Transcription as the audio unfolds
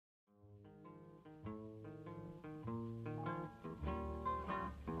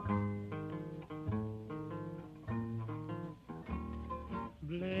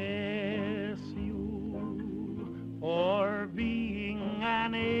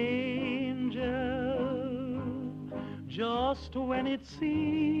Just when it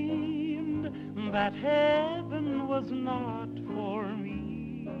seemed that heaven was not for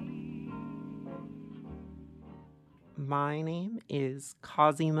me. My name is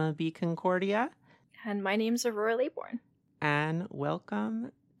Cosima B. Concordia. And my name's Aurora Laybourne. And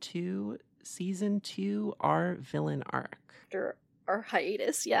welcome to Season 2, our villain arc. After our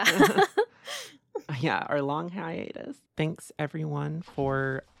hiatus, yeah. Yeah, our long hiatus. Thanks, everyone,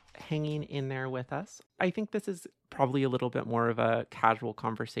 for hanging in there with us. I think this is probably a little bit more of a casual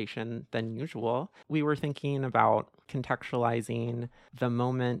conversation than usual. We were thinking about contextualizing the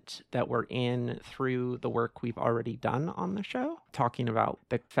moment that we're in through the work we've already done on the show, talking about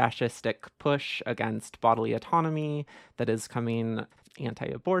the fascistic push against bodily autonomy that is coming,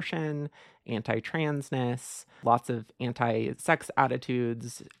 anti-abortion, anti-transness, lots of anti-sex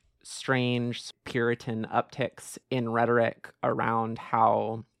attitudes, strange Puritan upticks in rhetoric around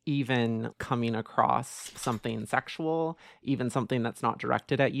how even coming across something sexual, even something that's not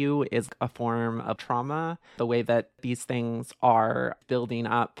directed at you, is a form of trauma. The way that these things are building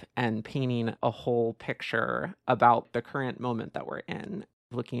up and painting a whole picture about the current moment that we're in.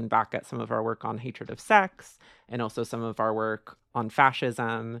 Looking back at some of our work on hatred of sex and also some of our work on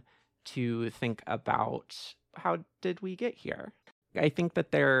fascism to think about how did we get here? I think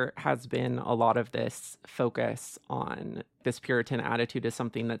that there has been a lot of this focus on this Puritan attitude as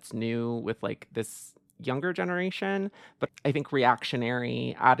something that's new with like this younger generation, but I think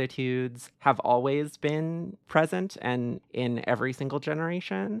reactionary attitudes have always been present and in every single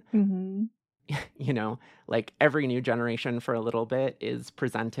generation. Mm-hmm. You know, like every new generation for a little bit is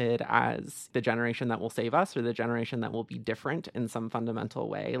presented as the generation that will save us or the generation that will be different in some fundamental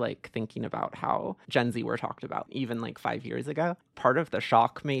way, like thinking about how Gen Z were talked about even like 5 years ago. Part of the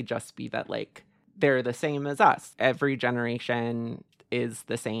shock may just be that like they're the same as us. Every generation is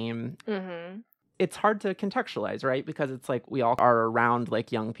the same. Mm-hmm. It's hard to contextualize, right? Because it's like we all are around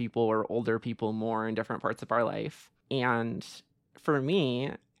like young people or older people more in different parts of our life. And for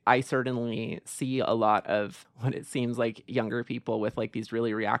me, I certainly see a lot of what it seems like younger people with like these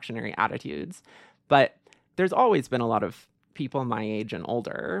really reactionary attitudes. But there's always been a lot of people my age and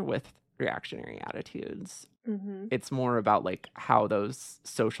older with reactionary attitudes. Mm-hmm. It's more about like how those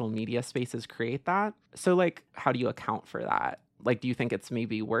social media spaces create that. So like, how do you account for that? Like, do you think it's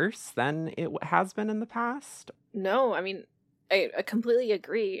maybe worse than it has been in the past? No, I mean, I completely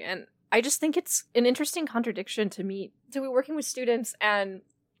agree. And I just think it's an interesting contradiction to me to be working with students and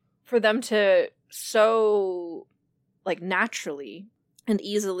for them to so like naturally and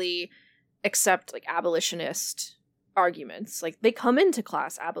easily accept like abolitionist arguments. Like they come into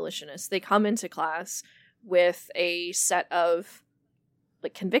class abolitionists. They come into class with a set of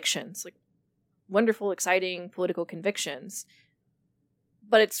like convictions, like wonderful, exciting political convictions.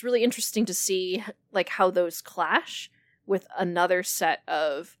 But it's really interesting to see like how those clash with another set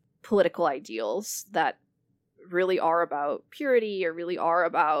of political ideals that really are about purity or really are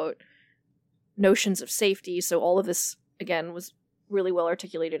about notions of safety. So all of this, again, was really well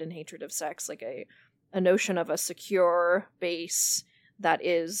articulated in Hatred of Sex, like a notion of a secure base that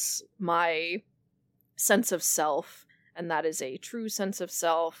is my sense of self, and that is a true sense of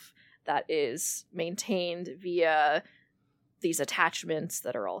self that is maintained via these attachments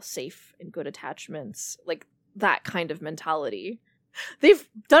that are all safe and good attachments, like that kind of mentality. They've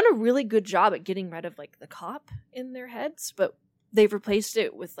done a really good job at getting rid of like the cop in their heads, but they've replaced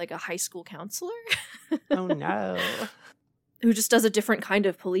it with like a high school counselor. Oh no. Who just does a different kind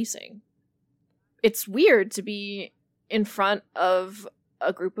of policing. It's weird to be in front of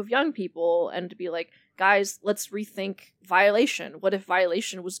a group of young people and to be like, guys, let's rethink violation. What if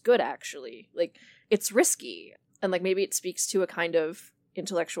violation was good actually? Like, it's risky. And like maybe it speaks to a kind of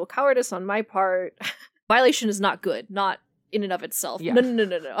intellectual cowardice on my part. Violation is not good, not in and of itself. Yeah.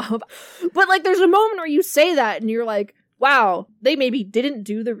 No. But like there's a moment where you say that and you're like, wow, they maybe didn't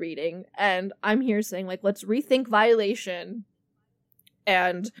do the reading, and I'm here saying like, let's rethink violation,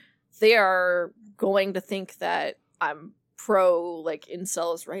 and they are going to think that I'm pro like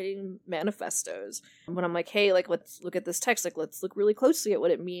incels writing manifestos. When I'm like, hey, like let's look at this text, like let's look really closely at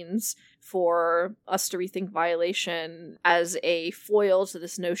what it means for us to rethink violation as a foil to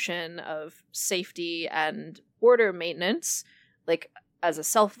this notion of safety and order maintenance, like as a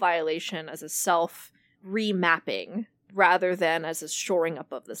self-violation, as a self-remapping, rather than as a shoring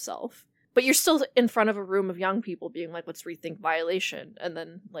up of the self. But you're still in front of a room of young people being like, let's rethink violation. And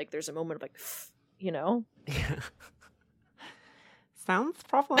then like there's a moment of like, you know? Yeah. Sounds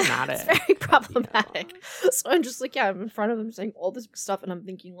problematic. It's very problematic. So I'm just like, yeah, I'm in front of them saying all this stuff, and I'm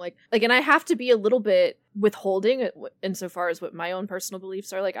thinking like, and I have to be a little bit withholding insofar as what my own personal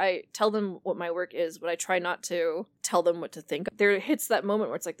beliefs are. Like, I tell them what my work is, but I try not to tell them what to think. There hits that moment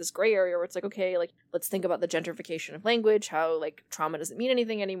where it's like this gray area where it's like, okay, like, let's think about the gentrification of language, how like trauma doesn't mean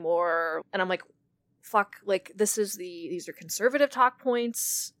anything anymore. And I'm like, fuck, like, these are conservative talk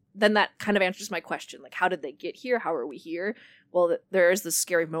points. Then that kind of answers my question. Like, how did they get here? How are we here? Well, there is this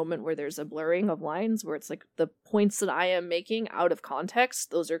scary moment where there's a blurring of lines where it's like the points that I am making out of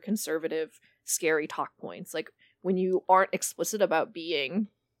context, those are conservative, scary talk points. Like, when you aren't explicit about being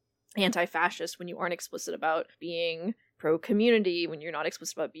anti-fascist, when you aren't explicit about being pro-community, when you're not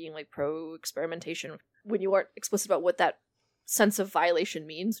explicit about being like pro-experimentation, when you aren't explicit about what that sense of violation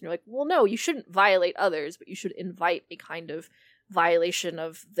means, and you're like, well, no, you shouldn't violate others, but you should invite a kind of violation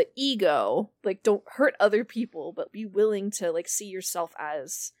of the ego. Like, don't hurt other people, but be willing to like see yourself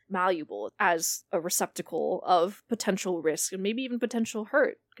as malleable, as a receptacle of potential risk and maybe even potential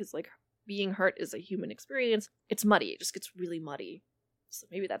hurt, because like being hurt is a human experience. It's muddy. It just gets really muddy. So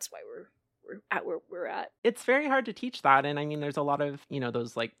maybe that's why we're at where we're at. It's very hard to teach that. And I mean, there's a lot of,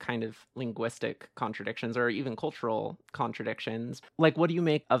 those like kind of linguistic contradictions or even cultural contradictions. Like, what do you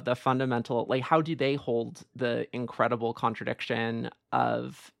make of the fundamental, like, how do they hold the incredible contradiction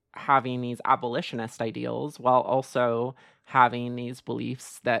of having these abolitionist ideals while also having these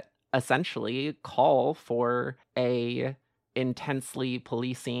beliefs that essentially call for a intensely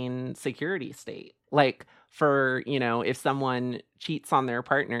policing security state? Like, for, if someone cheats on their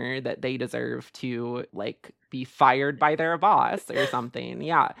partner, that they deserve to like be fired by their boss or something.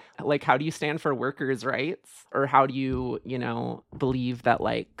 Yeah. Like, how do you stand for workers' rights? Or how do you, believe that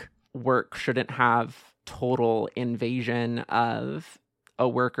like work shouldn't have total invasion of a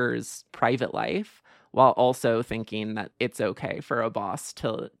worker's private life, while also thinking that it's okay for a boss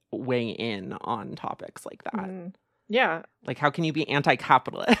to weigh in on topics like that? Yeah. Like, how can you be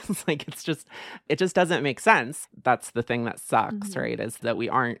anti-capitalist? Like, it just doesn't make sense. That's the thing that sucks, right? Is that we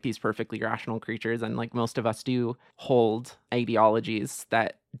aren't these perfectly rational creatures. And like, most of us do hold ideologies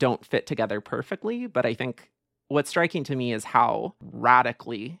that don't fit together perfectly. But I think what's striking to me is how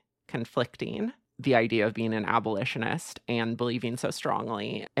radically conflicting the idea of being an abolitionist and believing so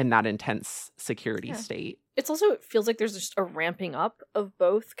strongly in that intense security state. It's also, it feels like there's just a ramping up of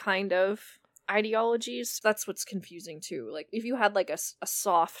both kind of ideologies. That's what's confusing too. Like, if you had like a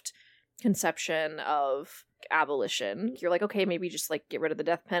soft conception of abolition, you're like, okay, maybe just like get rid of the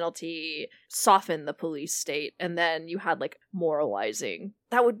death penalty, soften the police state, and then you had like moralizing.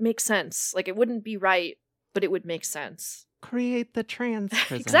 That would make sense. Like, it wouldn't be right, but it would make sense. Create the trans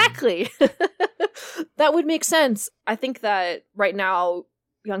prison. Exactly. That would make sense. I think that right now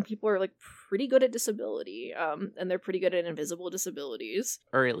young people are like pretty good at disability, and they're pretty good at invisible disabilities,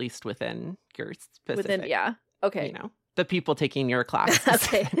 or at least within your specific. Okay. The people taking your class.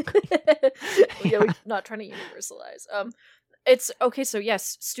 Okay. Yeah, we're not trying to universalize. It's okay. So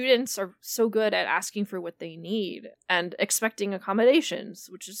yes, students are so good at asking for what they need and expecting accommodations,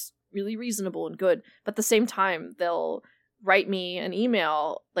 which is really reasonable and good. But at the same time, they'll write me an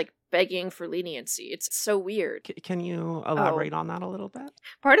email like begging for leniency. It's so weird. Can you elaborate on that a little bit?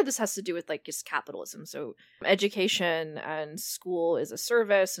 Part of this has to do with like just capitalism. So education and school is a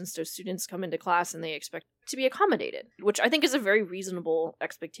service, and so students come into class and they expect to be accommodated, which I think is a very reasonable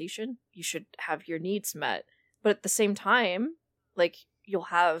expectation. You should have your needs met. But at the same time, like, you'll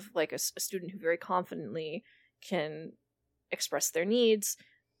have like a student who very confidently can express their needs.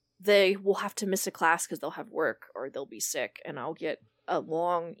 They will have to miss a class because they'll have work or they'll be sick, and I'll get a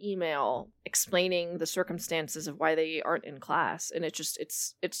long email explaining the circumstances of why they aren't in class. And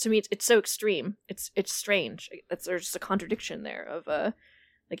it's to me, it's so extreme. It's strange. There's just a contradiction there of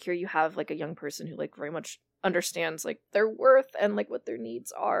like, here you have like a young person who like very much understands like their worth and like what their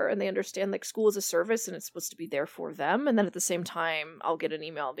needs are, and they understand like school is a service and it's supposed to be there for them. And then at the same time, I'll get an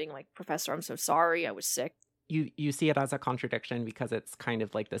email being like, Professor, I'm so sorry, I was sick. You see it as a contradiction because it's kind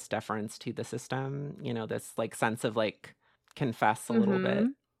of like this deference to the system, this like sense of like confess a little bit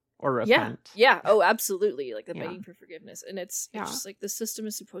or repent. Yeah. Oh, absolutely. Like the begging for forgiveness. And it's just like the system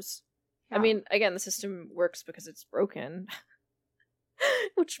is supposed. I mean, again, the system works because it's broken,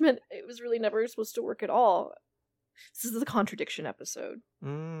 which meant it was really never supposed to work at all. This is the contradiction episode.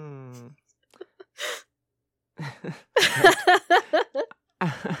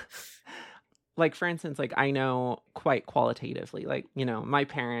 Like, for instance, like, I know quite qualitatively, like, my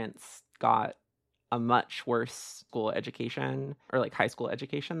parents got a much worse school education or like high school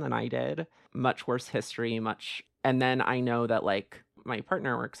education than I did, much worse history, and then I know that like my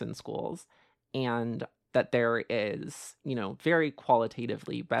partner works in schools, and that there is, very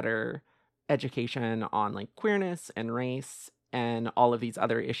qualitatively better education on like queerness and race and all of these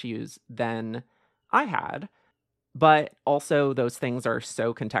other issues than I had. But also those things are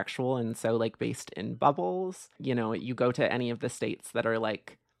so contextual and so like based in bubbles. You go to any of the states that are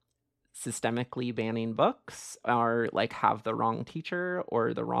like systemically banning books or like have the wrong teacher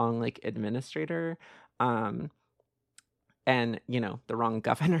or the wrong like administrator, and the wrong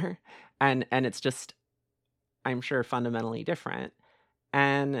governor, and it's just, I'm sure, fundamentally different.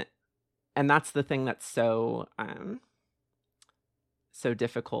 And that's the thing that's so so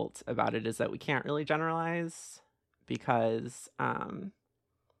difficult about it, is that we can't really generalize because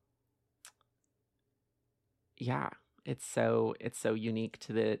yeah, it's so unique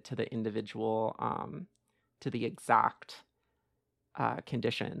to the individual, to the exact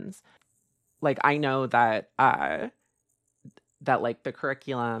conditions. Like I know that that like the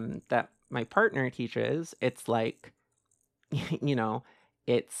curriculum that my partner teaches, it's like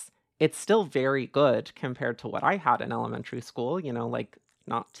it's still very good compared to what I had in elementary school, like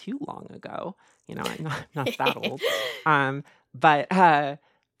not too long ago. I'm not that old.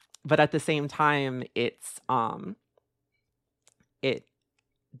 But at the same time, it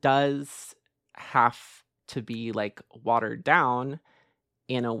does have to be like watered down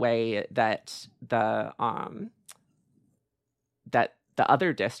in a way that the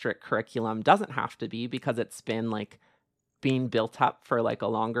other district curriculum doesn't have to be, because it's been like being built up for like a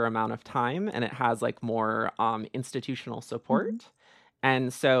longer amount of time, and it has like more institutional support. Mm-hmm.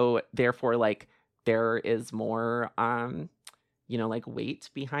 And so therefore like there is more like weight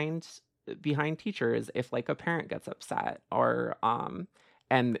behind teachers if like a parent gets upset, or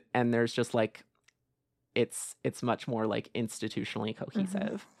and there's just like it's much more like institutionally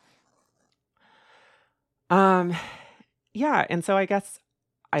cohesive. Yeah, and so I guess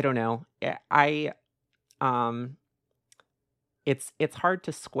I don't know. It's hard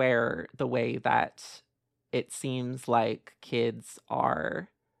to square the way that it seems like kids are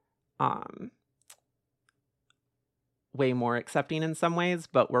way more accepting in some ways,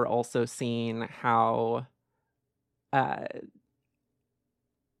 but we're also seeing how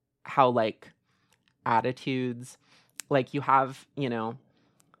like attitudes, like you have,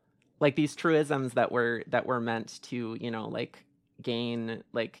 like these truisms that were meant to, like gain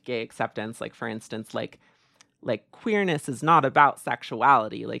like gay acceptance, like for instance, like queerness is not about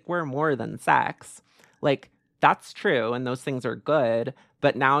sexuality, like we're more than sex. Like that's true, and those things are good,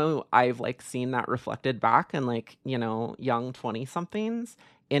 but now I've like seen that reflected back in like, young 20 somethings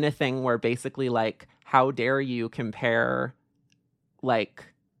in a thing where basically like, how dare you compare like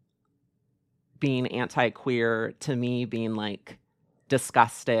being anti-queer to me being like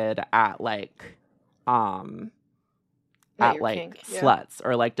disgusted at like Kink, sluts,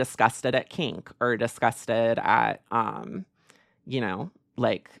 or like disgusted at kink, or disgusted at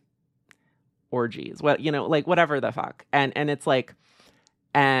like orgies, what like whatever the fuck. And it's like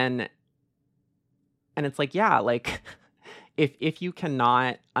and it's like, yeah, like if you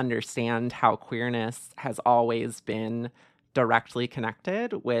cannot understand how queerness has always been directly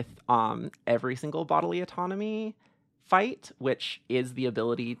connected with every single bodily autonomy fight, which is the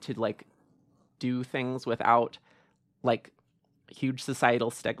ability to like do things without like huge societal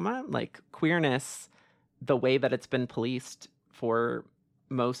stigma, like queerness, the way that it's been policed for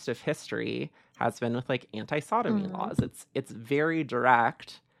most of history has been with like anti-sodomy laws. It's very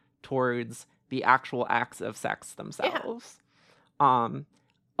direct towards the actual acts of sex themselves.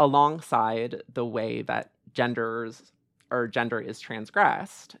 Alongside the way that gender is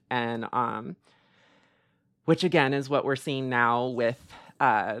transgressed, and which again is what we're seeing now with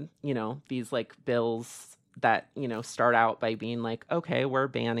these like bills that start out by being like, okay, we're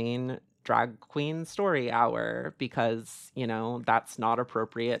banning drag queen story hour because that's not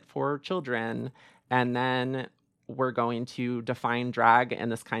appropriate for children, and then we're going to define drag in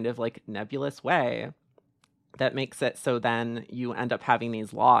this kind of like nebulous way that makes it so then you end up having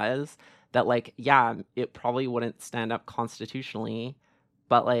these laws that like, yeah, it probably wouldn't stand up constitutionally,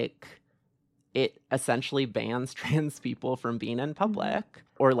 but like it essentially bans trans people from being in public.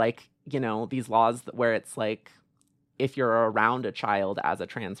 Or like, these laws where it's like, if you're around a child as a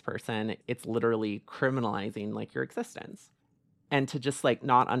trans person, it's literally criminalizing like your existence. And to just like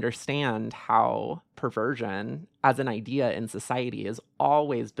not understand how perversion as an idea in society is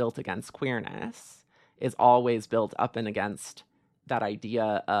always built against queerness, is always built up and against that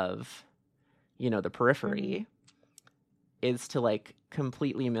idea of, the periphery, is to like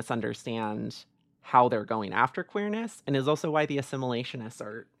completely misunderstand how they're going after queerness, and is also why the assimilationists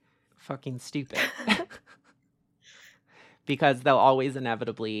are fucking stupid. Because they'll always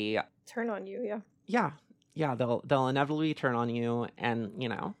inevitably turn on you, yeah. Yeah, they'll inevitably turn on you, and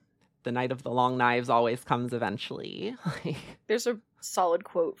the night of the long knives always comes eventually. There's a solid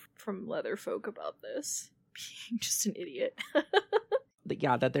quote from Leatherfolk about this. Being just an idiot.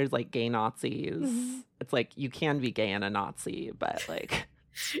 Yeah, that there's like gay Nazis. Mm-hmm. It's like you can be gay and a Nazi, but like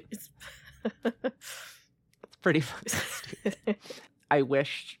It's pretty fucking stupid. I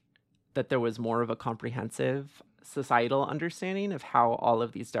wish that there was more of a comprehensive societal understanding of how all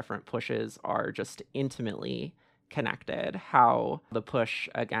of these different pushes are just intimately connected. How the push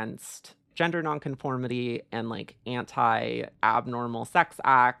against gender nonconformity and like anti-abnormal sex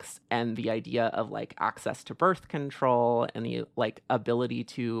acts and the idea of like access to birth control and the like ability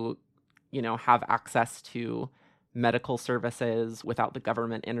to, have access to medical services without the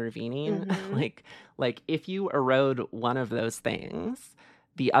government intervening. Mm-hmm. like if you erode one of those things,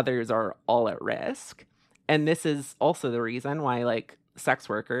 the others are all at risk. And this is also the reason why like sex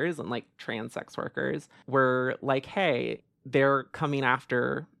workers and like trans sex workers were like, hey, they're coming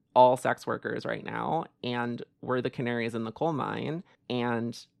after all sex workers right now, and we're the canaries in the coal mine.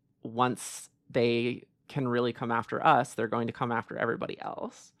 And once they can really come after us, they're going to come after everybody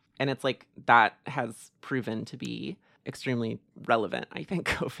else. And it's like that has proven to be extremely relevant, I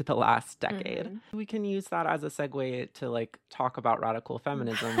think, over the last decade. Mm-hmm. We can use that as a segue to like talk about radical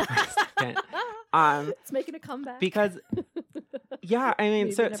feminism for a second. It's making a comeback. Because yeah, I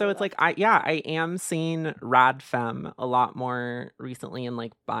mean, so it's like I am seeing Radfem a lot more recently in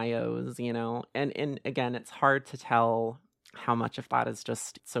like bios, and again, it's hard to tell how much of that is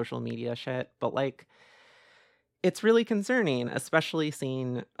just social media shit, but like it's really concerning, especially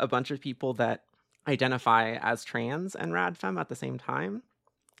seeing a bunch of people that identify as trans and Radfem at the same time.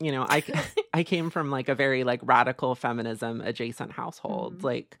 I came from like a very like radical feminism adjacent household. Mm-hmm.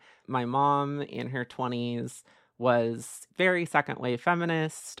 Like my mom in her 20s was very second wave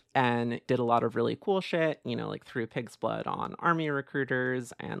feminist and did a lot of really cool shit, like threw pig's blood on army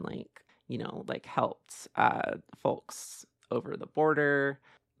recruiters and like helped folks over the border.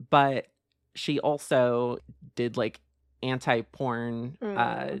 But she also did like anti-porn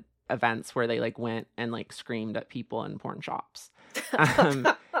events where they like went and like screamed at people in porn shops.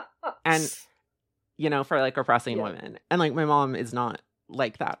 And for like oppressing women. And like my mom is not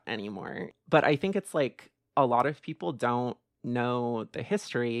like that anymore. But I think it's like a lot of people don't know the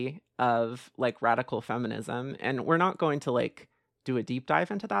history of like radical feminism, and we're not going to like do a deep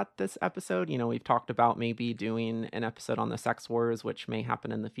dive into that this episode. We've talked about maybe doing an episode on the sex wars, which may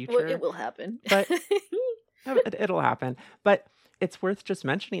happen in the future. Well, it will happen. But it'll happen. But it's worth just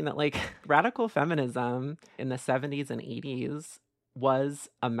mentioning that like radical feminism in the 70s and 80s was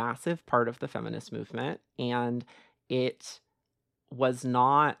a massive part of the feminist movement, and it was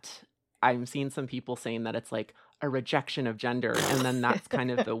not, I'm seeing some people saying that it's like a rejection of gender, and then that's kind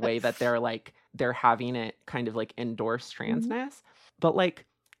of the way that they're having it kind of like endorse transness. Mm-hmm. But like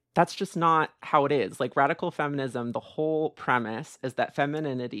that's just not how it is. Like radical feminism, the whole premise is that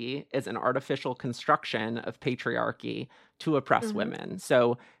femininity is an artificial construction of patriarchy to oppress mm-hmm. women.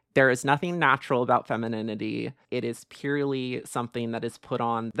 So there is nothing natural about femininity. It is purely something that is put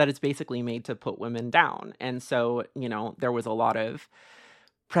on, that is basically made to put women down. And so, there was a lot of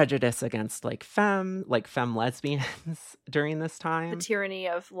prejudice against like femme lesbians during this time. The tyranny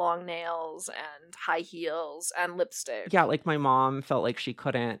of long nails and high heels and lipstick. Yeah, like my mom felt like she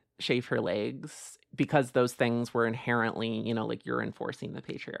couldn't shave her legs because those things were inherently, like you're enforcing the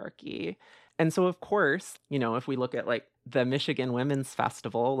patriarchy. And so, of course, if we look at like the Michigan Women's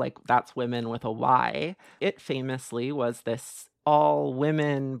Festival, like that's women with a Y, it famously was this all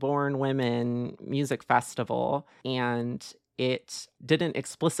women, born women music festival. And it didn't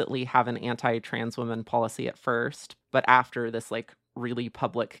explicitly have an anti-trans women policy at first, but after this like really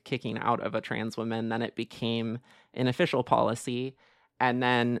public kicking out of a trans woman, then it became an official policy. And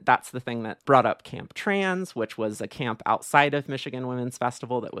then that's the thing that brought up Camp Trans, which was a camp outside of Michigan Women's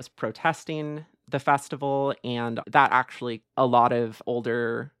Festival that was protesting the festival. And that actually, a lot of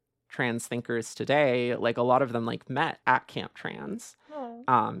older trans thinkers today, like a lot of them like met at Camp Trans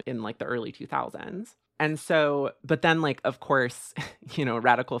in like the early 2000s. And so, but then like, of course,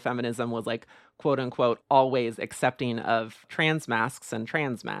 radical feminism was like, quote unquote, always accepting of trans masks and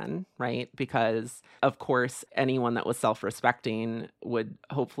trans men, right? Because of course, anyone that was self-respecting would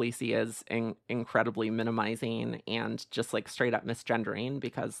hopefully see as incredibly minimizing and just like straight up misgendering,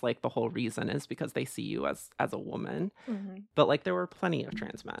 because like the whole reason is because they see you as a woman. Mm-hmm. But like there were plenty of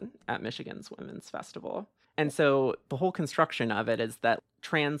trans men at Michigan's Women's Festival. And so the whole construction of it is that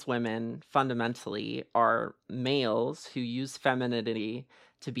trans women fundamentally are males who use femininity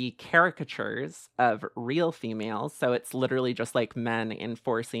to be caricatures of real females. So it's literally just like men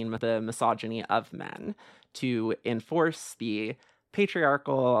enforcing the misogyny of men to enforce the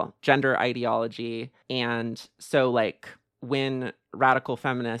patriarchal gender ideology. And so like when radical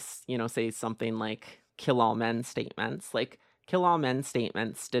feminists, say something like kill all men statements, like kill all men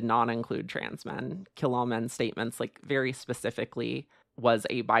statements did not include trans men. Kill all men statements like very specifically was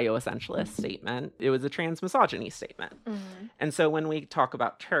a bioessentialist statement. It was a trans misogyny statement. Mm-hmm. And so when we talk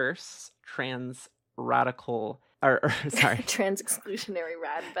about TERFs, trans radical, sorry, trans exclusionary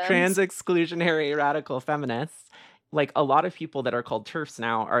radfems, trans exclusionary radical feminists, like a lot of people that are called TERFs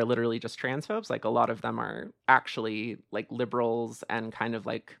now are literally just transphobes. Like a lot of them are actually like liberals and kind of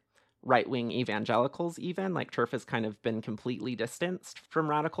like right-wing evangelicals even. Like TERF has kind of been completely distanced from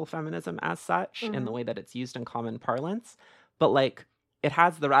radical feminism as such in the way that it's used in common parlance. But like it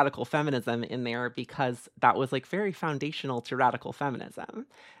has the radical feminism in there because that was like very foundational to radical feminism.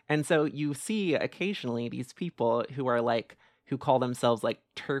 And so you see occasionally these people who are like, who call themselves like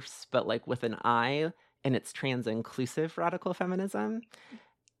TERFs, but like with an I, and it's trans inclusive radical feminism.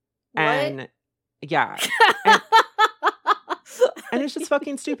 What? And yeah. And it's just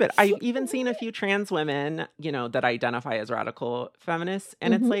fucking stupid. I've even seen a few trans women, that identify as radical feminists.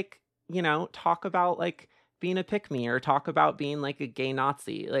 And it's like, talk about like being a pick-me or talk about being like a gay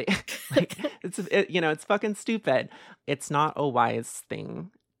Nazi. Like it's fucking stupid. It's not a wise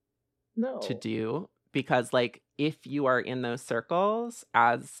thing to do because like if you are in those circles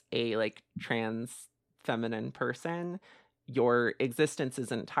as a like trans feminine person, your existence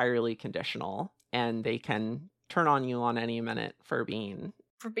is entirely conditional and they can turn on you on any minute for being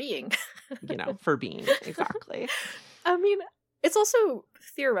exactly. I mean, it's also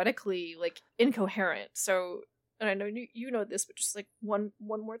theoretically like incoherent. So, and I know you know this, but just like one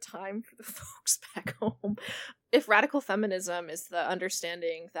more time for the folks back home. If radical feminism is the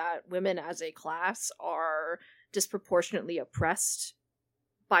understanding that women as a class are disproportionately oppressed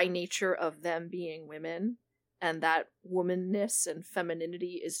by nature of them being women, and that womanness and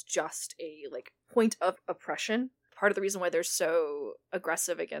femininity is just a like point of oppression. Part of the reason why they're so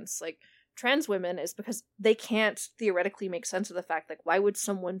aggressive against like trans women is because they can't theoretically make sense of the fact like why would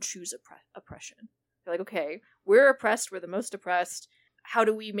someone choose oppression? They're like, okay, we're oppressed, we're the most oppressed. How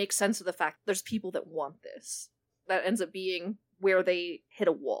do we make sense of the fact there's people that want this? That ends up being where they hit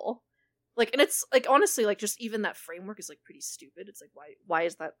a wall. Like, and it's like honestly, like just even that framework is like pretty stupid. It's like why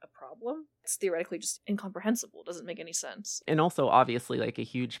is that a problem? It's theoretically just incomprehensible. It doesn't make any sense. And also obviously like a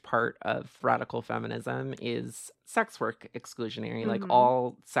huge part of radical feminism is sex work exclusionary. Like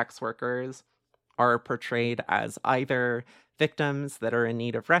all sex workers are portrayed as either victims that are in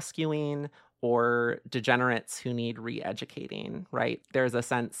need of rescuing or degenerates who need re-educating, right? There's a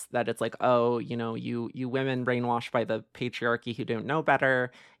sense that it's like, oh, you women brainwashed by the patriarchy who don't know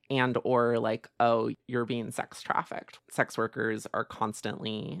better, and or like, oh, you're being sex trafficked. Sex workers are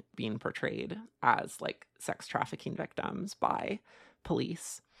constantly being portrayed as like sex trafficking victims by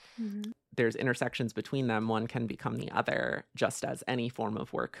police. There's intersections between them. One can become the other, just as any form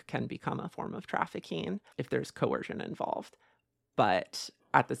of work can become a form of trafficking if there's coercion involved. But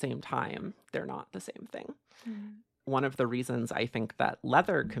at the same time, they're not the same thing. One of the reasons I think that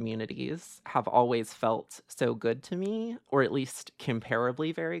leather communities have always felt so good to me, or at least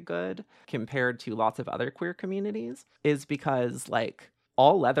comparably very good compared to lots of other queer communities, is because like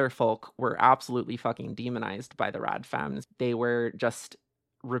all leather folk were absolutely fucking demonized by the Radfems. They were just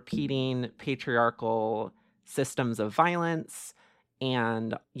repeating patriarchal systems of violence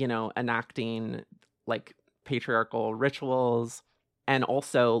and, enacting like patriarchal rituals, and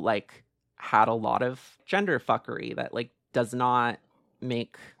also like had a lot of gender fuckery that like does not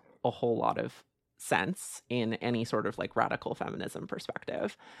make a whole lot of sense in any sort of like radical feminism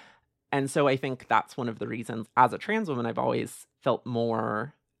perspective. And so I think that's one of the reasons as a trans woman I've always felt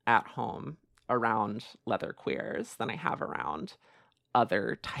more at home around leather queers than I have around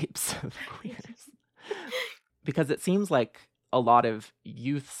other types of queers. Because it seems like a lot of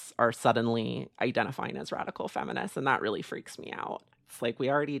youths are suddenly identifying as radical feminists, and that really freaks me out. It's like, we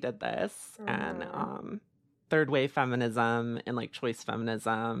already did this, and third wave feminism and like choice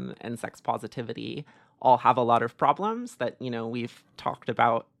feminism and sex positivity all have a lot of problems that, we've talked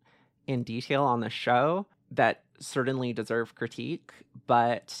about in detail on the show that certainly deserve critique,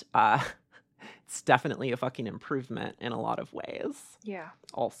 but it's definitely a fucking improvement in a lot of ways. Yeah.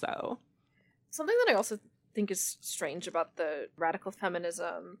 Also. Something that I also think is strange about the radical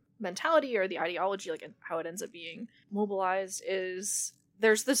feminism mentality or the ideology, like how it ends up being mobilized, is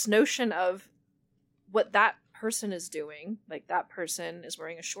there's this notion of what that person is doing. Like that person is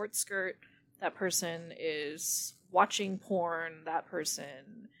wearing a short skirt, that person is watching porn, that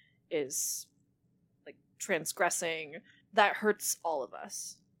person is like transgressing, that hurts all of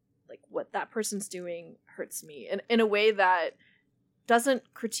us. Like what that person's doing hurts me. And in a way that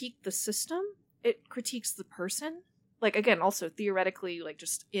doesn't critique the system, it critiques the person. Like, again, also theoretically, like,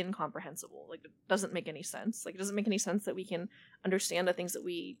 just incomprehensible. Like, it doesn't make any sense. Like, it doesn't make any sense that we can understand the things that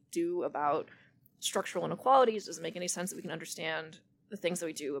we do about structural inequalities. It doesn't make any sense that we can understand the things that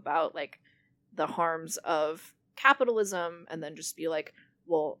we do about, like, the harms of capitalism, and then just be like,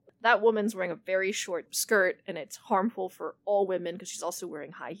 well, that woman's wearing a very short skirt, and it's harmful for all women because she's also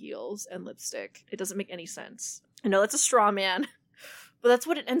wearing high heels and lipstick. It doesn't make any sense. I know that's a straw man, but that's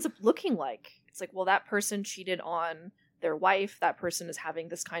what it ends up looking like. It's like, well, that person cheated on their wife, that person is having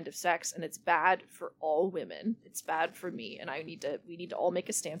this kind of sex, and it's bad for all women. It's bad for me, and we need to all make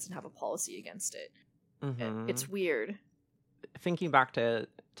a stance and have a policy against it. Mm-hmm. It's weird. Thinking back to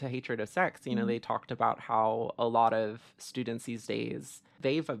hatred of sex, you know, they talked about how a lot of students these days,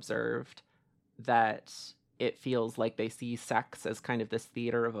 they've observed that it feels like they see sex as kind of this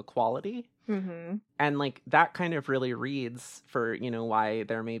theater of equality. Mm-hmm. And like that kind of really reads for, you know, why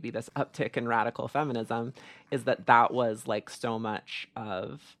there may be this uptick in radical feminism, is that was like so much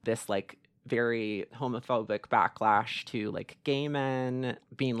of this like very homophobic backlash to like gay men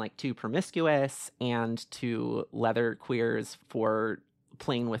being like too promiscuous and to leather queers for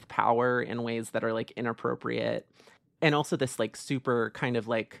playing with power in ways that are like inappropriate. And also this like super kind of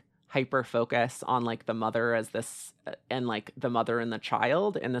like hyper focus on like the mother as this and like the mother and the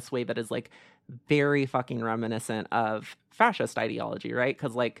child in this way that is like very fucking reminiscent of fascist ideology, right?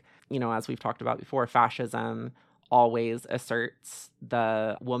 Because like, you know, as we've talked about before, fascism always asserts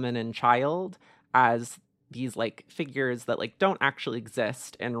the woman and child as these like figures that like don't actually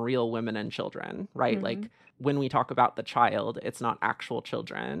exist in real women and children, right? Mm-hmm. Like when we talk about the child, it's not actual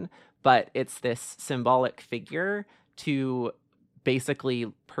children, but it's this symbolic figure to basically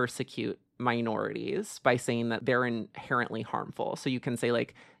persecute minorities by saying that they're inherently harmful. So you can say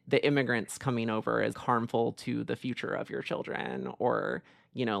like the immigrants coming over is harmful to the future of your children, or,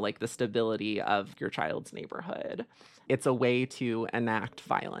 you know, like the stability of your child's neighborhood. It's a way to enact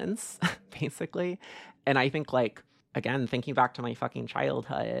violence, basically. And I think like, again, thinking back to my fucking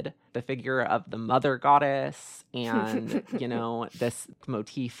childhood, the figure of the mother goddess and, you know, this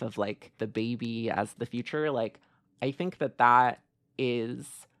motif of like the baby as the future, like, I think that is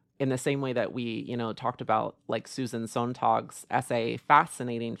in the same way that we, you know, talked about like Susan Sontag's essay,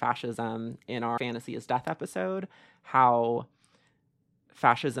 Fascinating Fascism, in our Fantasy is Death episode, how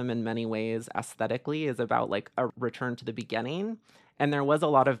fascism in many ways aesthetically is about like a return to the beginning. And there was a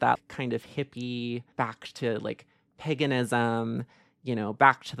lot of that kind of hippie back to like paganism, you know,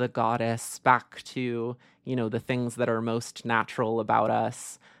 back to the goddess, back to, you know, the things that are most natural about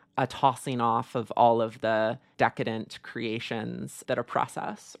us, a tossing off of all of the decadent creations that oppress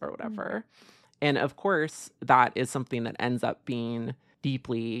us or whatever. And of course, that is something that ends up being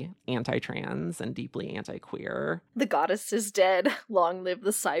deeply anti-trans and deeply anti-queer. The goddess is dead. Long live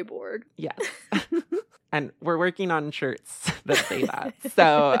the cyborg. Yes. And we're working on shirts that say that.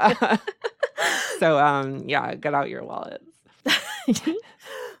 So, yeah, get out your wallets.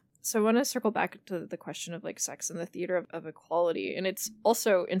 So I want to circle back to the question of like sex and the theater of equality. And it's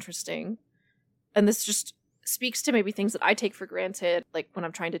also interesting, and this just speaks to maybe things that I take for granted, like when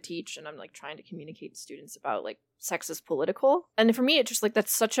I'm trying to teach and I'm like trying to communicate to students about like sex is political. And for me, it's just like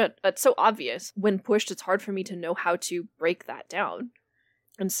that's so obvious. When pushed, it's hard for me to know how to break that down.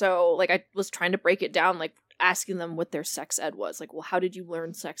 And so like I was trying to break it down, like asking them what their sex ed was. Like, well, how did you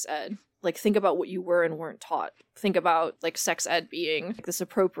learn sex ed? Like, think about what you were and weren't taught. Think about, like, sex ed being like, this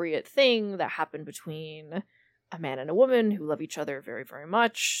appropriate thing that happened between a man and a woman who love each other very, very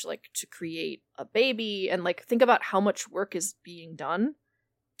much, like, to create a baby. And, like, think about how much work is being done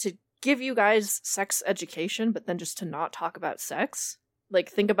to give you guys sex education, but then just to not talk about sex. Like,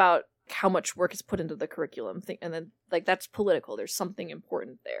 think about how much work is put into the curriculum. And then, like, that's political. There's something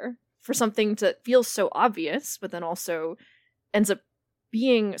important there. For something to feel so obvious, but then also ends up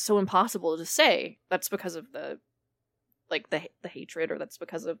being so impossible to say, that's because of the hatred, or that's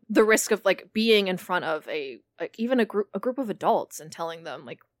because of the risk of like being in front of even a group of adults and telling them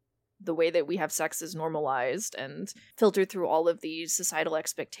like the way that we have sex is normalized and filtered through all of these societal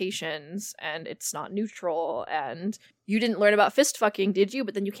expectations, and it's not neutral, and you didn't learn about fist fucking, did you?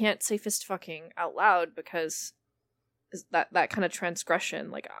 But then you can't say fist fucking out loud because that kind of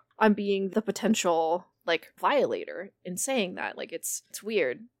transgression, like I'm being the potential like violator in saying that. Like it's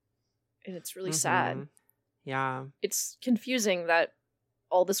weird, and it's really sad. Yeah, it's confusing that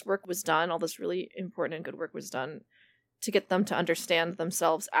all this work was done, all this really important and good work was done to get them to understand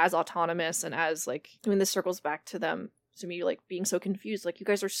themselves as autonomous and as like, I mean, this circles back to them, to me, like being so confused. Like, you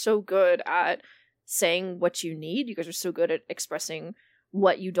guys are so good at saying what you need. You guys are so good at expressing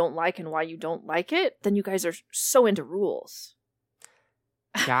what you don't like and why you don't like it. Then you guys are so into rules.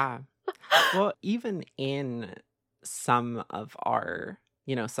 Yeah. Well, even in some of our,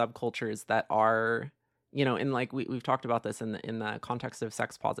 subcultures that are, in like we've talked about this in the context of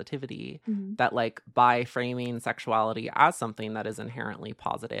sex positivity, that like by framing sexuality as something that is inherently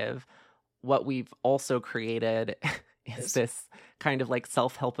positive, what we've also created is this kind of like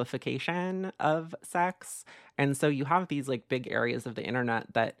self-helpification of sex. And so you have these like big areas of the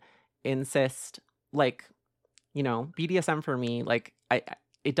internet that insist, like, BDSM for me, like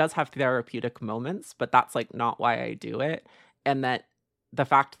it does have therapeutic moments, but that's like not why I do it. And that the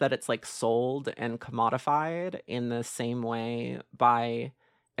fact that it's like sold and commodified in the same way by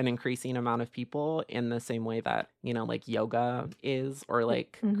an increasing amount of people, in the same way that, like yoga is, or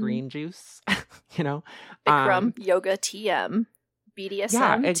like green juice, Bikram, yoga, TM, BDSM,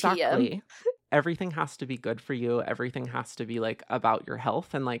 yeah, exactly. TM. Everything has to be good for you. Everything has to be like about your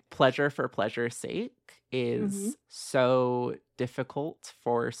health, and like pleasure for pleasure's sake is so difficult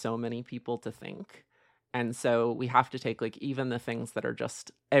for so many people to think. And so we have to take like even the things that are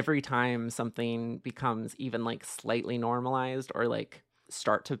just, every time something becomes even like slightly normalized or like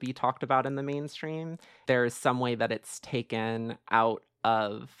start to be talked about in the mainstream, there's some way that it's taken out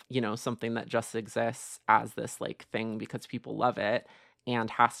of, something that just exists as this like thing because people love it, and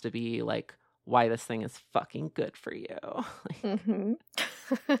has to be like why this thing is fucking good for you.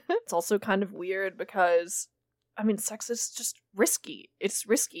 It's also kind of weird because, I mean, sex is just risky. It's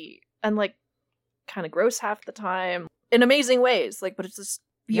risky and like kind of gross half the time in amazing ways. Like, but it's just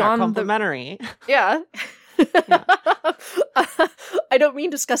beyond complimentary. Yeah. I don't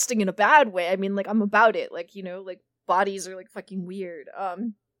mean disgusting in a bad way. I mean, like, I'm about it. Like, like bodies are like fucking weird.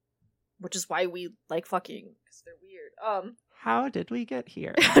 Which is why we like fucking, because they're weird. How did we get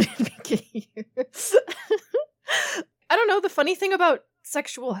here? How did we get here? I don't know. The funny thing about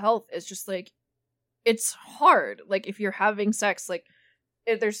sexual health is just like, it's hard. Like, if you're having sex, like,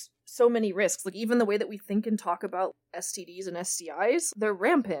 there's so many risks. Like, even the way that we think and talk about STDs and STIs, they're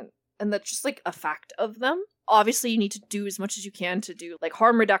rampant. And that's just like a fact of them. Obviously, you need to do as much as you can to do like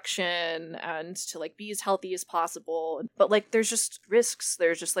harm reduction and to like be as healthy as possible. But like, there's just risks.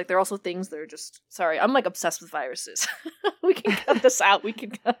 There's just like, there are also things that are just, sorry, I'm like obsessed with viruses. We can cut this out. We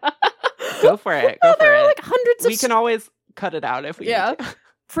can go for it. Go for there it. are like hundreds we can always cut it out if we need to.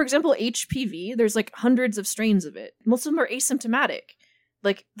 For example, HPV, there's like hundreds of strains of it. Most of them are asymptomatic.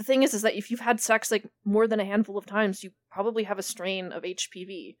 Like, the thing is that if you've had sex like more than a handful of times, you probably have a strain of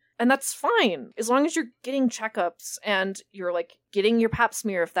HPV. And that's fine, as long as you're getting checkups and you're like getting your pap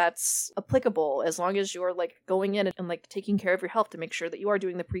smear if that's applicable, as long as you're like going in and like taking care of your health to make sure that you are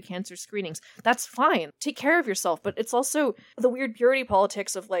doing the pre-cancer screenings. That's fine. Take care of yourself. But it's also the weird purity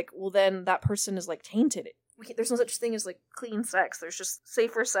politics of like, well, then that person is like tainted. There's no such thing as like clean sex. There's just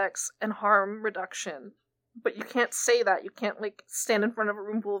safer sex and harm reduction. But you can't say that. You can't, like, stand in front of a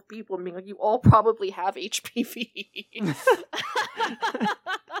room full of people and be like, you all probably have HPV.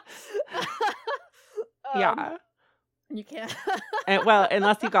 Yeah. You can't. Well,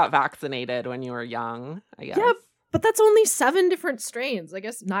 unless you got vaccinated when you were young, I guess. Yeah, but that's only 7 different strains. I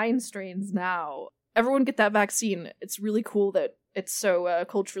guess 9 strains now. Everyone get that vaccine. It's really cool that it's so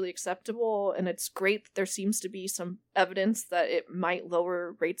culturally acceptable, and it's great that there seems to be some evidence that it might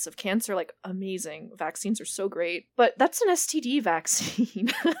lower rates of cancer. Like, amazing. Vaccines are so great. But that's an STD vaccine.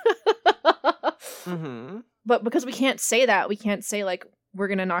 But because we can't say that, we can't say, like, we're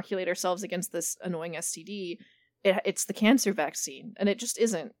going to inoculate ourselves against this annoying STD. It's the cancer vaccine, and it just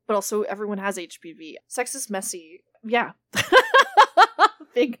isn't. But also, everyone has HPV. Sex is messy. Yeah.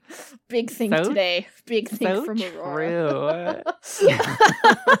 Big thing today. Big thing so from Aurora. True.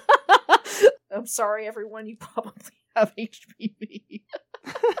 I'm sorry, everyone. You probably have HPV.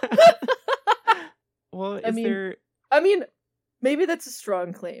 Well, I mean, maybe that's a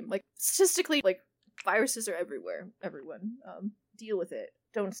strong claim. Like, statistically, like, viruses are everywhere. Everyone, deal with it.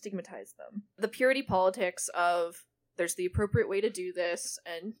 Don't stigmatize them. The purity politics of there's the appropriate way to do this,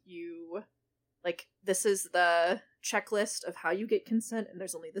 and you, like, this is the checklist of how you get consent, and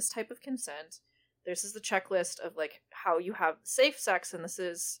there's only this type of consent. This is the checklist of, like, how you have safe sex, and this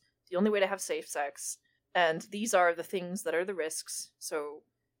is the only way to have safe sex. And these are the things that are the risks. So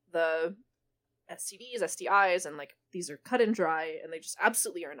the STDs, STIs, and, like, these are cut and dry, and they just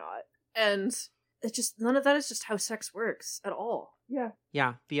absolutely are not. And it's just, none of that is just how sex works at all. Yeah.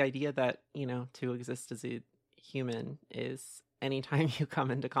 Yeah, the idea that, to exist as a human is anytime you come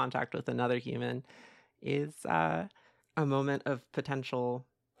into contact with another human is a moment of potential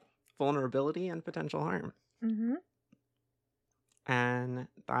vulnerability and potential harm. Mm-hmm. And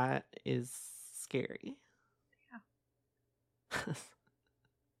that is scary. Yeah.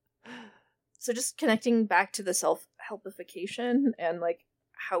 So just connecting back to the self-helpification and like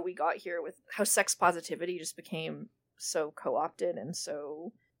how we got here with how sex positivity just became so co-opted and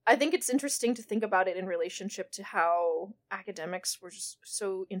so... I think it's interesting to think about it in relationship to how academics were just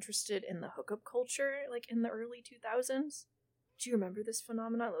so interested in the hookup culture, like in the early 2000s. Do you remember this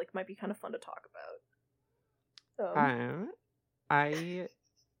phenomenon? Like, might be kind of fun to talk about. I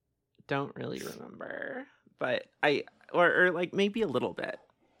don't really remember, but or like maybe a little bit,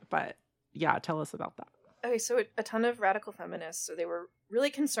 but yeah, tell us about that. Okay, so a ton of radical feminists, so they were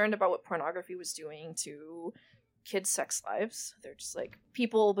really concerned about what pornography was doing to kids' sex lives. They're just like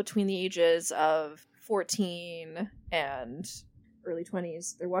people between the ages of 14 and early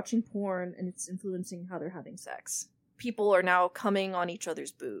 20s. They're watching porn and it's influencing how they're having sex. People are now coming on each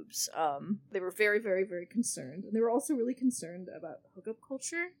other's boobs. They were very, very, very concerned. And they were also really concerned about hookup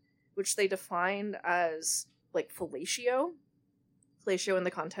culture, which they defined as like fellatio. Fellatio in the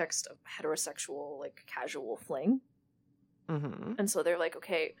context of heterosexual, like casual fling. Mm-hmm. And so they're like,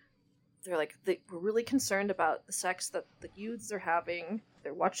 okay, we're really concerned about the sex that the youths are having.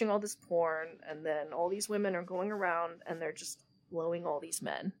 They're watching all this porn, and then all these women are going around, and they're just blowing all these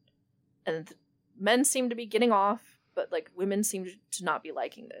men. And men seem to be getting off, but like women seem to not be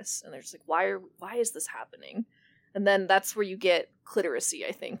liking this. And they're just like, why is this happening? And then that's where you get cliteracy,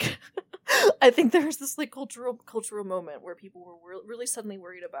 I think. I think there's this like cultural moment where people were really suddenly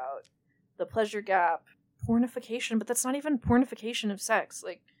worried about the pleasure gap, pornification, but that's not even pornification of sex.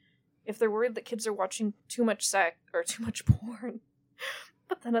 Like, if they're worried that kids are watching too much sex or too much porn,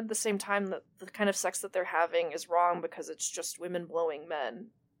 but then at the same time that the kind of sex that they're having is wrong because it's just women blowing men,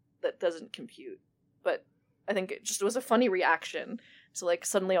 that doesn't compute. But I think it just was a funny reaction to like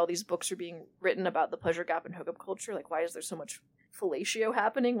suddenly all these books are being written about the pleasure gap in hookup culture. Like, why is there so much fellatio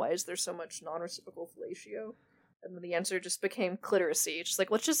happening? Why is there so much non-reciprocal fellatio? And then the answer just became cliteracy. Just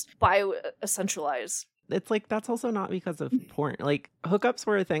like, let's just bio-essentialize. It's like, that's also not because of porn. Like, hookups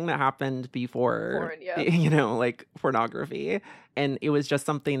were a thing that happened before, Porn, yeah. you know, like pornography. And it was just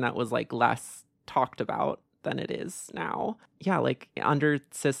something that was like less talked about than it is now. Yeah, like under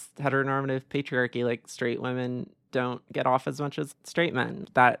cis heteronormative patriarchy, like straight women don't get off as much as straight men.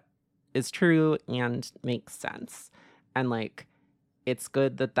 That is true and makes sense. And like, it's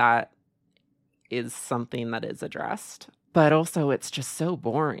good that that is something that is addressed. But also, it's just so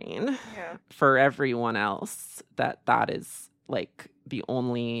boring for everyone else that is like the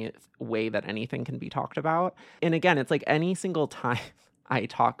only way that anything can be talked about. And again, it's like any single time I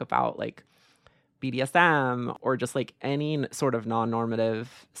talk about like BDSM or just like any sort of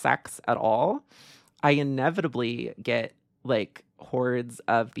non-normative sex at all, I inevitably get like hordes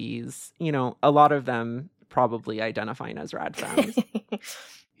of these, you know, a lot of them probably identifying as Radfems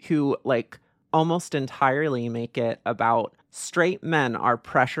who like almost entirely make it about straight men are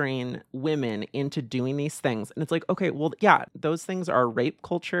pressuring women into doing these things. And it's like, okay, well, yeah, those things are rape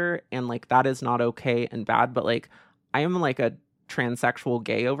culture and like that is not okay and bad. But like, I am like a transsexual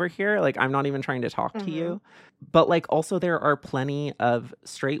gay over here. Like, I'm not even trying to talk to you. But like, also there are plenty of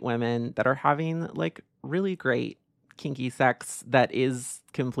straight women that are having like really great kinky sex that is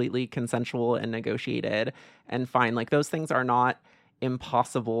completely consensual and negotiated and fine. Like, those things are not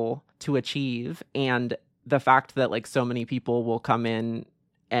impossible to achieve. And the fact that like so many people will come in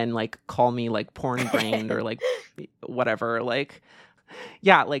and like call me like porn brained or like whatever, like,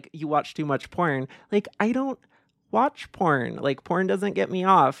 yeah, like you watch too much porn. Like, I don't watch porn. Like, porn doesn't get me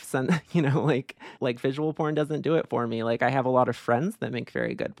off. And you know, like visual porn doesn't do it for me. Like, I have a lot of friends that make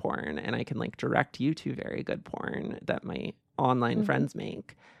very good porn and I can like direct you to very good porn that my online friends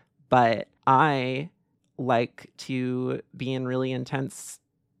make. But I like to be in really intense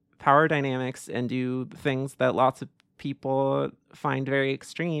power dynamics and do things that lots of people find very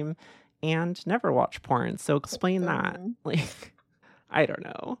extreme and never watch porn. So explain that. Like, I don't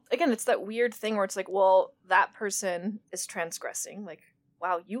know. Again, it's that weird thing where it's like, well, that person is transgressing. Like,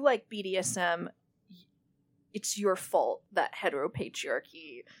 wow, you like BDSM. It's your fault that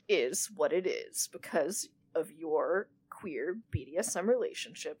heteropatriarchy is what it is because of your queer BDSM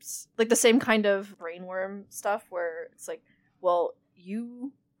relationships. Like the same kind of brainworm stuff where it's like, well,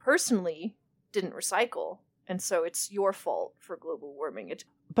 you personally didn't recycle, and so it's your fault for global warming.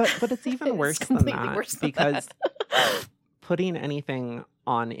 But it's even worse than that because putting anything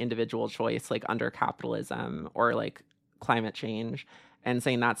on individual choice, like under capitalism or like climate change, and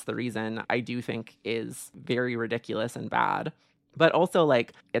saying that's the reason, I do think is very ridiculous and bad. But also,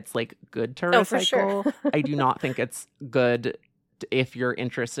 like, it's, like, good to Oh, for sure. recycle. I do not think it's good if you're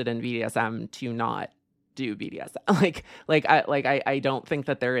interested in BDSM to not do BDSM. I don't think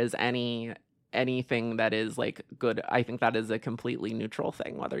that there is anything that is, like, good. I think that is a completely neutral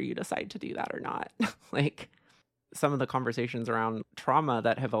thing, whether you decide to do that or not. Like, some of the conversations around trauma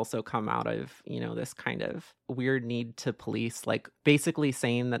that have also come out of, this kind of weird need to police, like, basically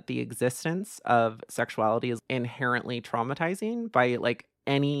saying that the existence of sexuality is inherently traumatizing by, like,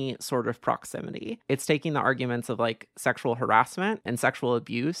 any sort of proximity. It's taking the arguments of, like, sexual harassment and sexual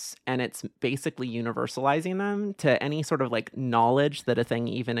abuse, and it's basically universalizing them to any sort of, like, knowledge that a thing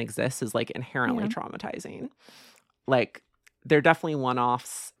even exists is, like, inherently traumatizing. Like, they're definitely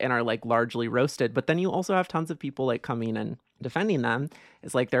one-offs and are, like, largely roasted, but then you also have tons of people, like, coming and defending them.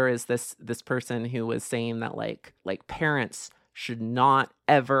 It's like there is this person who was saying that like parents should not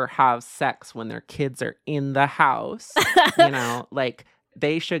ever have sex when their kids are in the house. Like,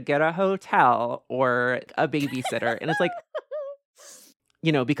 they should get a hotel or a babysitter. And it's like,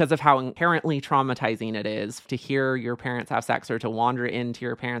 because of how inherently traumatizing it is to hear your parents have sex or to wander into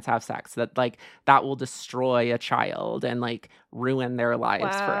your parents have sex, that, like, that will destroy a child and, like, ruin their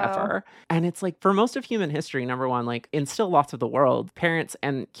lives forever. And it's like, for most of human history, number one, like, in still lots of the world, parents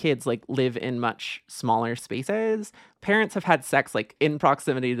and kids, like, live in much smaller spaces. Parents have had sex, like, in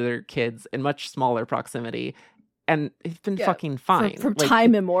proximity to their kids in much smaller proximity. And it's been fucking fine. From like,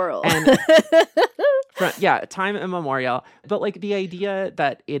 time immemorial. And time immemorial. But, like, the idea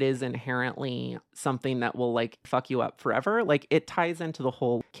that it is inherently something that will, like, fuck you up forever, like, it ties into the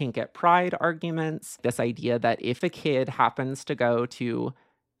whole kink at pride arguments. This idea that if a kid happens to go to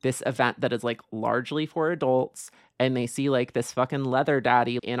this event that is, like, largely for adults and they see, like, this fucking leather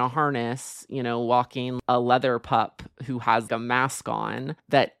daddy in a harness, walking a leather pup who has a mask on,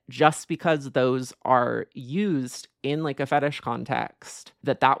 that just because those are used in, like, a fetish context,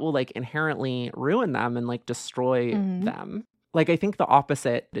 that will, like, inherently ruin them and, like, destroy them. Like, I think the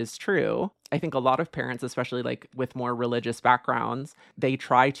opposite is true. I think a lot of parents, especially, like, with more religious backgrounds, they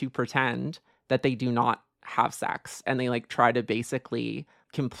try to pretend that they do not have sex, and they, like, try to basically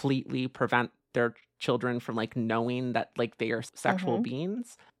completely prevent their children from, like, knowing that, like, they are sexual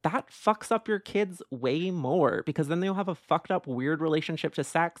beings. That fucks up your kids way more, because then they'll have a fucked up weird relationship to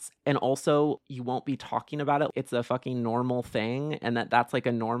sex, and also you won't be talking about it. It's a fucking normal thing, and that's, like,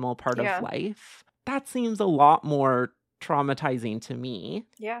 a normal part of life. That seems a lot more traumatizing to me.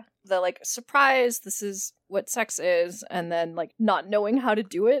 Yeah. The, like, surprise, this is what sex is, and then, like, not knowing how to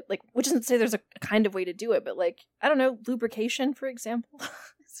do it, like, which isn't to say there's a kind of way to do it, but, like, I don't know, lubrication, for example,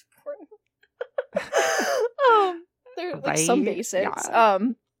 is important. There are, like, some basics. Yeah.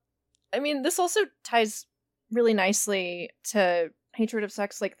 I mean, this also ties really nicely to hatred of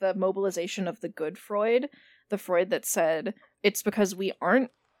sex, like the mobilization of the good Freud, the Freud that said it's because we aren't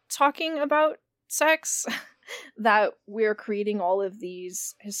talking about sex that we're creating all of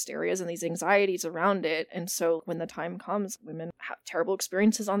these hysterias and these anxieties around it. And so when the time comes, women have terrible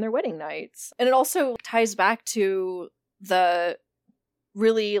experiences on their wedding nights. And it also ties back to the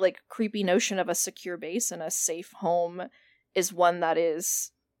really, like, creepy notion of a secure base and a safe home is one that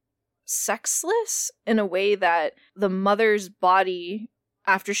is sexless in a way that the mother's body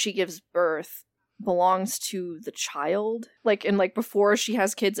after she gives birth belongs to the child. Like, and, like, before she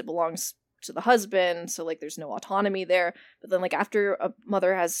has kids, it belongs to the husband, so, like, there's no autonomy there. But then, like, after a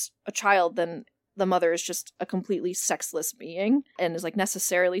mother has a child, then the mother is just a completely sexless being and is, like,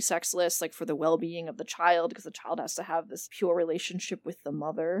 necessarily sexless, like, for the well-being of the child, because the child has to have this pure relationship with the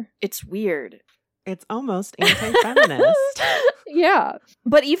mother. It's weird. It's almost anti-feminist. Yeah.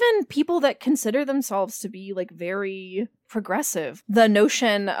 But even people that consider themselves to be, like, very progressive, the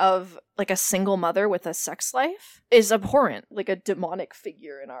notion of, like, a single mother with a sex life is abhorrent, like a demonic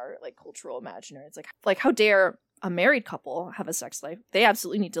figure in our, like, cultural imaginary. It's like how dare a married couple have a sex life? They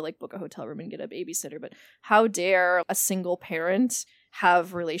absolutely need to, like, book a hotel room and get a babysitter, but how dare a single parent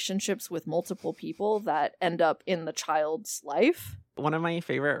have relationships with multiple people that end up in the child's life? One of my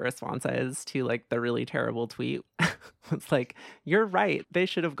favorite responses to, like, the really terrible tweet was like, "You're right, they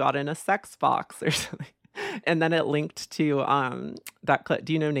should have gotten a sex box," or something. And then it linked to that clip.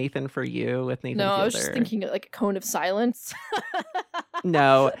 Do you know Nathan For You with Nathan Fielder? No, I was just thinking, like, a cone of silence.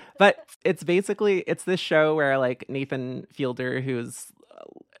 No, but it's basically, it's this show where, like, Nathan Fielder, who's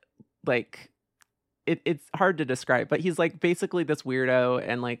like, it's hard to describe, but he's, like, basically this weirdo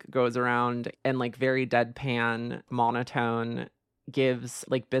and, like, goes around and, like, very deadpan, monotone, gives,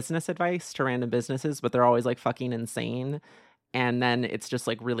 like, business advice to random businesses, but they're always, like, fucking insane. And then it's just,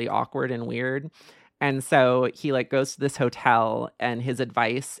 like, really awkward and weird. And so he like goes to this hotel, and his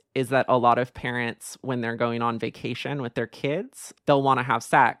advice is that a lot of parents, when they're going on vacation with their kids, they'll want to have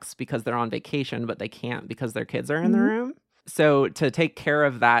sex because they're on vacation, but they can't because their kids are in the room. So to take care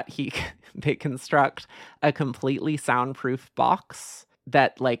of that, they construct a completely soundproof box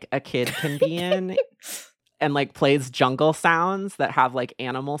that like a kid can be in and like plays jungle sounds that have like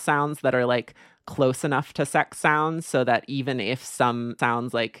animal sounds that are like close enough to sex sounds so that even if some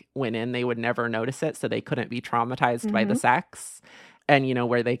sounds like went in, they would never notice it, so they couldn't be traumatized by the sex. And, you know,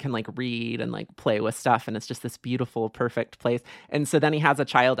 where they can like read and like play with stuff. And it's just this beautiful, perfect place. And so then he has a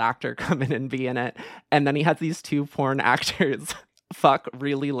child actor come in and be in it. And then he has these 2 porn actors fuck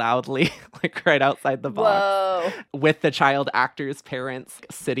really loudly, like right outside the box with the child actor's parents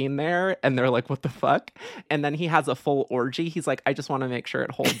sitting there. And they're like, what the fuck? And then he has a full orgy. He's like, I just want to make sure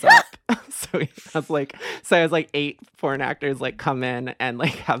it holds up. So he has like 8 porn actors like come in and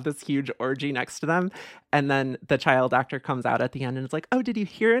like have this huge orgy next to them. And then the child actor comes out at the end and is like, oh, did you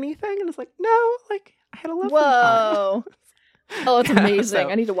hear anything? And it's like, no, like I had a lovely time. Oh, it's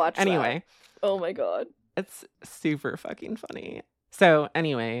amazing. I need to watch that. Anyway. Oh my God. It's super fucking funny. So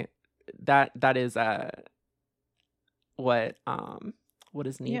anyway, that is what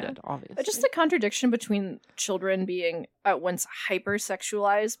is needed, obviously. Just the contradiction between children being at once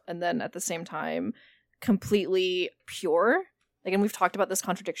hypersexualized and then at the same time completely pure. Like, and we've talked about this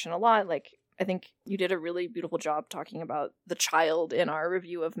contradiction a lot. Like, I think you did a really beautiful job talking about the child in our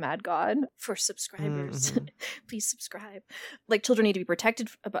review of Mad God. For subscribers, please subscribe. Like, children need to be protected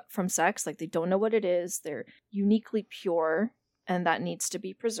from sex. Like, they don't know what it is. They're uniquely pure, and that needs to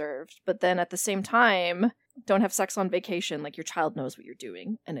be preserved. But then at the same time, don't have sex on vacation. Like, your child knows what you're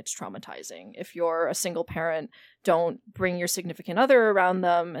doing, and it's traumatizing. If you're a single parent, don't bring your significant other around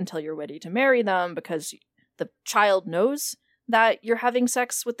them until you're ready to marry them, because the child knows that you're having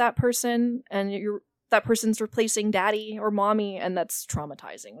sex with that person, and that person's replacing daddy or mommy, and that's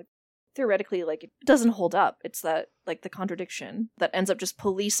traumatizing. Like, theoretically, like, it doesn't hold up. It's that, like, the contradiction that ends up just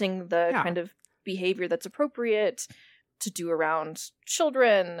policing the kind of behavior that's appropriate to do around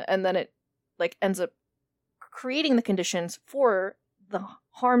children, and then it like ends up creating the conditions for the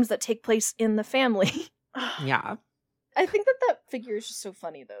harms that take place in the family. Yeah. I think that figure is just so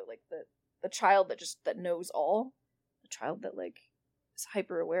funny, though. Like, the child that knows all, the child that like is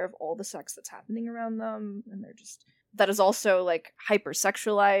hyper aware of all the sex that's happening around them, and they're just, that is also like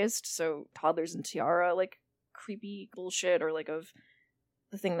hypersexualized. So toddlers and tiara, like creepy bullshit, or like of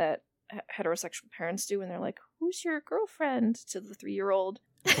the thing that heterosexual parents do when they're like, who's your girlfriend, to the 3-year-old.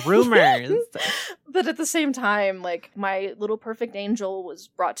 Rumors. But at the same time, like, my little perfect angel was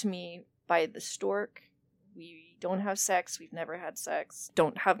brought to me by the stork. We don't have sex. We've never had sex.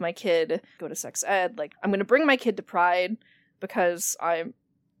 Don't have my kid go to sex ed. Like, I'm going to bring my kid to Pride because I'm,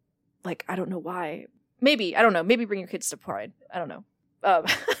 like, I don't know why. Maybe, I don't know. Maybe bring your kids to Pride. I don't know.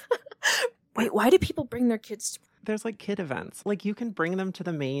 Wait, why do people bring their kids to Pride? There's, like, kid events. Like, you can bring them to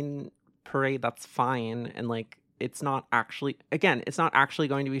the main parade. That's fine. And, like, it's not actually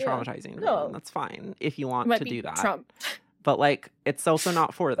going to be traumatizing for them. That's fine if you want to do that. But, like, it's also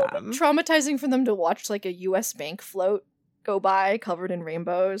not for them. Traumatizing for them to watch, like, a U.S. bank float go by covered in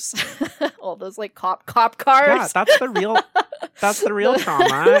rainbows. All those, like, cop cars. Yeah, that's the real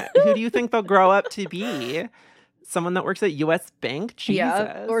trauma. Who do you think they'll grow up to be? Someone that works at U.S. Bank? Jesus.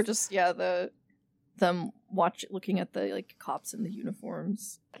 Yeah, or just, them looking at the, like, cops in the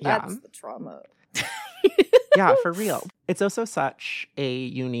uniforms. That's the trauma. Yeah, for real. It's also such a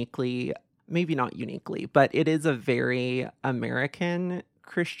uniquely, maybe not uniquely, but it is a very American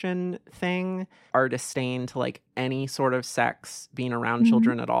Christian thing, our disdain to like any sort of sex being around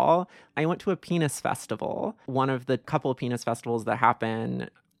children at all. I went to a penis festival, one of the couple of penis festivals that happen,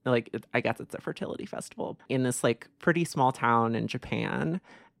 like, I guess it's a fertility festival, in this like pretty small town in Japan.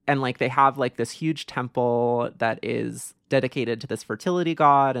 And like they have like this huge temple that is dedicated to this fertility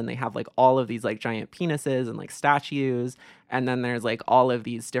god, and they have like all of these like giant penises and like statues. And then there's like all of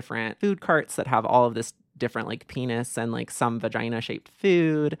these different food carts that have all of this different like penis and like some vagina shaped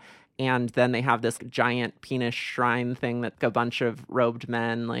food. And then they have this giant penis shrine thing that a bunch of robed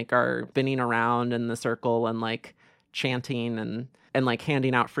men like are spinning around in the circle and like chanting and like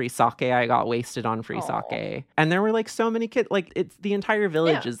handing out free sake. I got wasted on free sake. And there were like so many kids, like it's the entire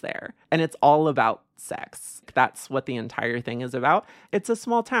village is there, and it's all about sex. That's what the entire thing is about. It's a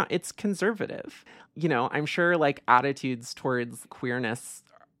small town. It's conservative. You know, I'm sure like attitudes towards queerness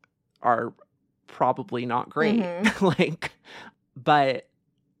are probably not great. Like, but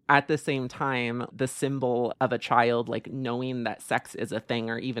at the same time, the symbol of a child like knowing that sex is a thing,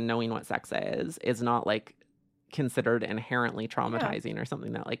 or even knowing what sex is not like considered inherently traumatizing or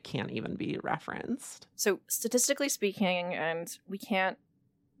something that like can't even be referenced. So statistically speaking, and we have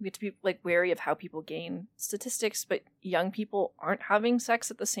to be like wary of how people gain statistics, but young people aren't having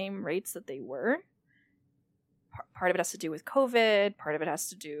sex at the same rates that they were. Part of it has to do with COVID. Part of it has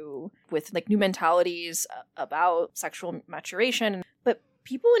to do with like new mentalities about sexual maturation. But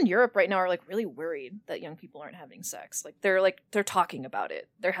people in Europe right now are like really worried that young people aren't having sex. Like they're talking about it.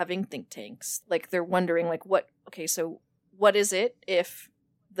 They're having think tanks. Like they're wondering like so what is it if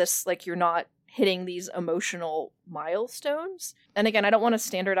this like you're not hitting these emotional milestones? And again, I don't want to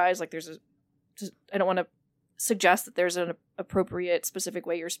standardize like I don't want to suggest that there's an appropriate specific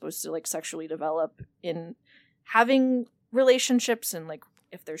way you're supposed to like sexually develop in having relationships, and like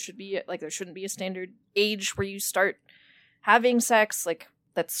if there shouldn't be a standard age where you start having sex, like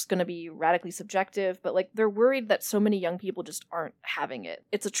that's going to be radically subjective, but like they're worried that so many young people just aren't having it.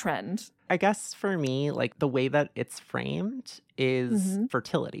 It's a trend. I guess for me, like the way that it's framed is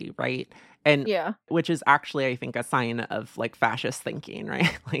fertility, right? And which is actually, I think, a sign of like fascist thinking,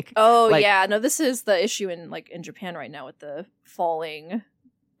 right? This is the issue in Japan right now with the falling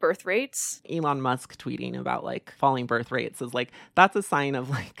birth rates. Elon Musk tweeting about like falling birth rates is like, that's a sign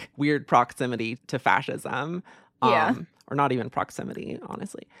of like weird proximity to fascism. Or not even proximity,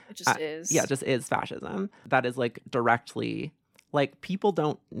 honestly. It just is. Yeah, it just is fascism. That is like directly, like people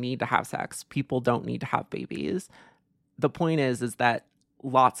don't need to have sex. People don't need to have babies. The point is that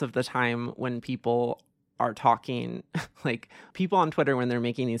lots of the time when people are talking, like people on Twitter, when they're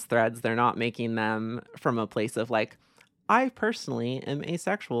making these threads, they're not making them from a place of like, I personally am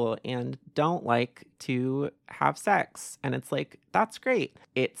asexual and don't like to have sex. And it's like, that's great.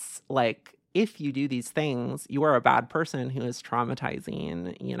 It's like, if you do these things, you are a bad person who is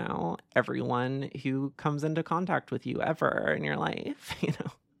traumatizing, you know, everyone who comes into contact with you ever in your life, you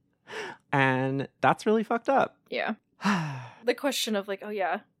know? And that's really fucked up. Yeah. The question of like, oh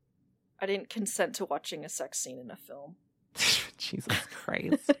yeah, I didn't consent to watching a sex scene in a film. Jesus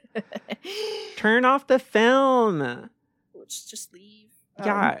Christ. Turn off the film. Just leave.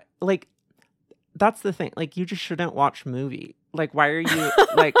 Yeah, like that's the thing. Like you just shouldn't watch movie. Like why are you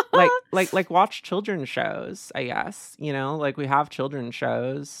like watch children's shows, I guess. You know, like we have children's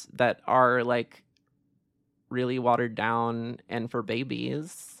shows that are like really watered down and for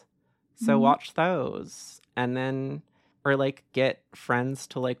babies. So watch those. And then or like get friends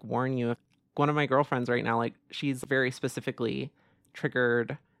to like warn you. One of my girlfriends right now, like she's very specifically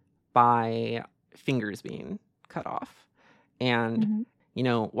triggered by fingers being cut off. And, you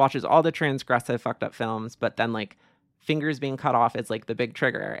know, watches all the transgressive, fucked up films, but then, like, fingers being cut off is, like, the big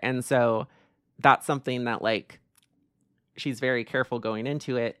trigger. And so that's something that, like, she's very careful going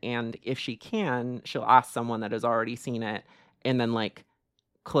into it. And if she can, she'll ask someone that has already seen it and then, like,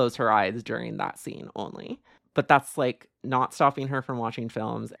 close her eyes during that scene only. But that's, like, not stopping her from watching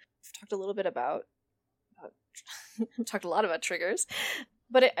films. We've talked a little bit about talked a lot about triggers.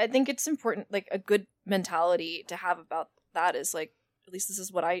 But I think it's important, like, a good mentality to have about that is like, at least this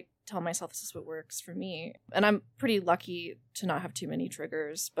is what I tell myself, this is what works for me. And I'm pretty lucky to not have too many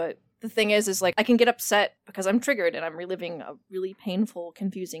triggers. But the thing is like, I can get upset because I'm triggered and I'm reliving a really painful,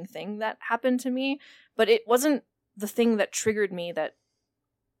 confusing thing that happened to me. But it wasn't the thing that triggered me that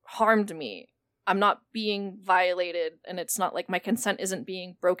harmed me. I'm not being violated, and it's not like my consent isn't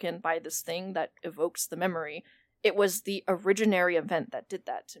being broken by this thing that evokes the memory. It was the originary event that did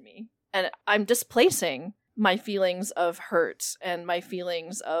that to me. And I'm displacing my feelings of hurt and my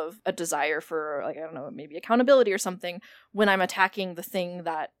feelings of a desire for, like, I don't know, maybe accountability or something when I'm attacking the thing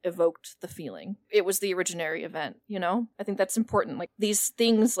that evoked the feeling. It was the originary event, you know? I think that's important. Like, these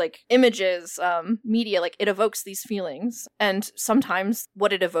things, like images, media, like, it evokes these feelings. And sometimes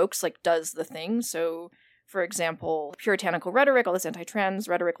what it evokes, like, does the thing. So, for example, puritanical rhetoric, all this anti-trans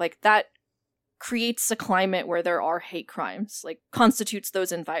rhetoric, like, that creates a climate where there are hate crimes, like, constitutes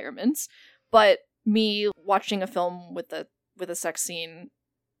those environments. But me watching a film with a sex scene,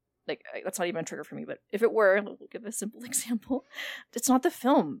 like, that's not even a trigger for me. But if it were, we'll give a simple example. It's not the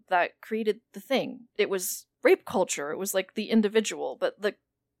film that created the thing. It was rape culture. It was like the individual. But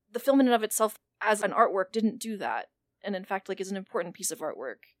the film in and of itself as an artwork didn't do that. And in fact, like, is an important piece of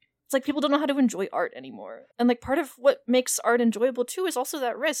artwork. It's like people don't know how to enjoy art anymore. And like part of what makes art enjoyable too is also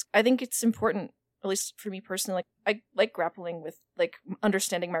that risk. I think it's important, at least for me personally, like I like grappling with like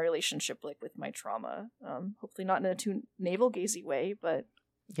understanding my relationship like with my trauma. Hopefully not in a too navel-gazy way, but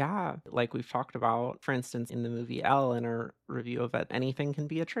yeah, like we've talked about, for instance, in the movie Elle, in our review of it, anything can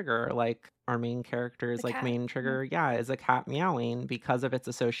be a trigger. Like our main character's like main trigger, is a cat meowing because of its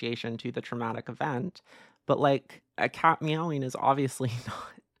association to the traumatic event. But like a cat meowing is obviously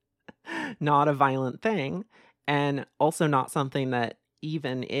not a violent thing. And also not something that,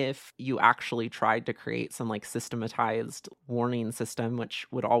 even if you actually tried to create some like systematized warning system, which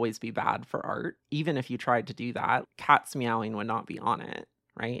would always be bad for art, even if you tried to do that, cats meowing would not be on it,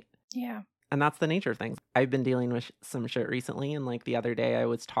 right? Yeah. And that's the nature of things. I've been dealing with some shit recently, and like the other day I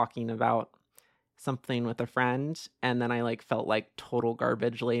was talking about something with a friend, and then I like felt like total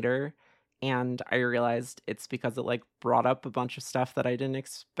garbage later. And I realized it's because it like brought up a bunch of stuff that I didn't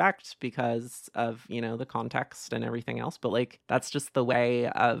expect because of, you know, the context and everything else. But like, that's just the way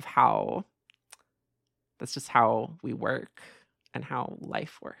of that's just how we work and how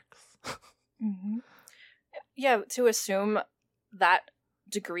life works. Mm-hmm. Yeah, to assume that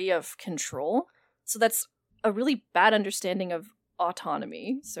degree of control. So that's a really bad understanding of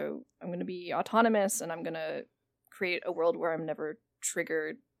autonomy. So I'm going to be autonomous and I'm going to create a world where I'm never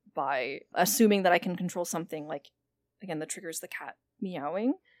triggered by assuming that I can control something, like, again, the triggers the cat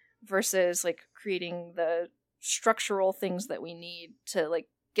meowing, versus like creating the structural things that we need to like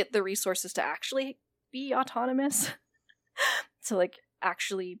get the resources to actually be autonomous, to like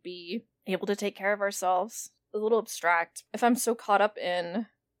actually be able to take care of ourselves. A little abstract. If I'm so caught up in,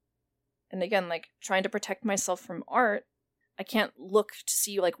 and again, like trying to protect myself from art, I can't look to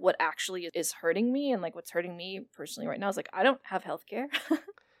see like what actually is hurting me. And like what's hurting me personally right now is like I don't have healthcare.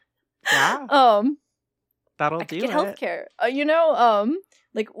 Yeah. That'll I could do get it. healthcare.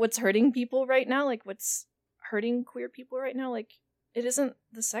 Like what's hurting people right now, like what's hurting queer people right now, like it isn't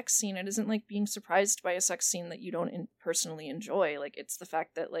the sex scene. It isn't like being surprised by a sex scene that you don't personally enjoy. Like it's the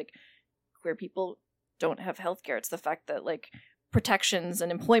fact that like queer people don't have healthcare. It's the fact that like protections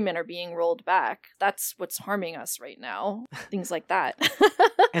and employment are being rolled back. That's what's harming us right now. Things like that.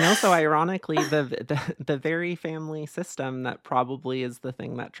 And also, ironically, the very family system that probably is the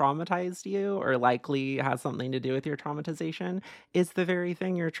thing that traumatized you, or likely has something to do with your traumatization, is the very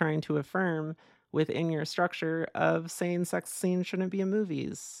thing you're trying to affirm within your structure of saying sex scenes shouldn't be in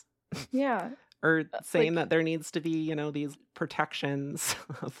movies. Yeah. Or saying like, that there needs to be, you know, these protections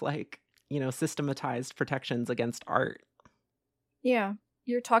of like, you know, systematized protections against art. Yeah.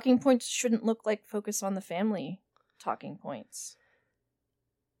 Your talking points shouldn't look like focus on the family talking points.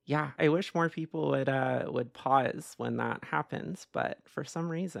 Yeah, I wish more people would pause when that happens, but for some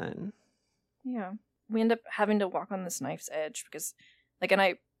reason. Yeah. We end up having to walk on this knife's edge because, like, and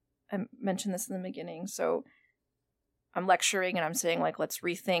I mentioned this in the beginning, so I'm lecturing and I'm saying, like, let's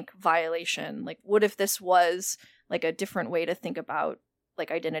rethink violation. Like, what if this was, like, a different way to think about, like,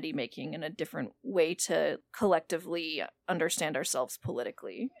 identity making and a different way to collectively understand ourselves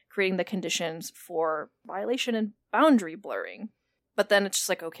politically, creating the conditions for violation and boundary blurring. But then it's just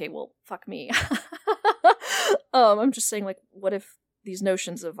like, okay, well, fuck me. I'm just saying, like, what if these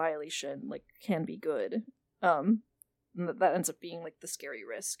notions of violation, like, can be good? And that ends up being, like, the scary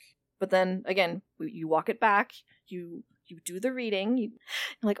risk. But then, again, you walk it back, you do the reading, you're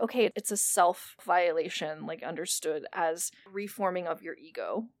like, okay, it's a self-violation, like, understood as reforming of your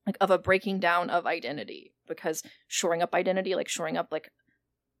ego, like, of a breaking down of identity. Because shoring up identity, like, shoring up, like,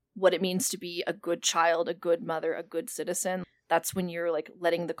 what it means to be a good child, a good mother, a good citizen, that's when you're like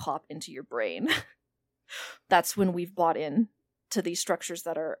letting the cop into your brain. That's when we've bought in to these structures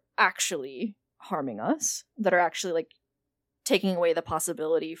that are actually harming us, that are actually like taking away the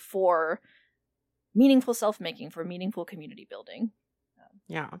possibility for meaningful self-making, for meaningful community building.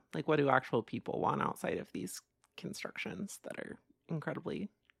 Yeah, like what do actual people want outside of these constructions that are incredibly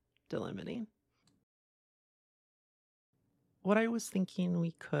delimiting? What I was thinking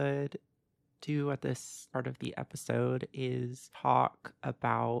we could do at this part of the episode is talk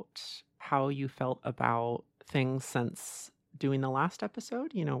about how you felt about things since doing the last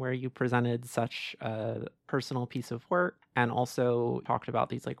episode, you know, where you presented such a personal piece of work and also talked about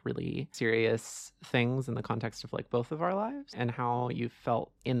these like really serious things in the context of like both of our lives, and how you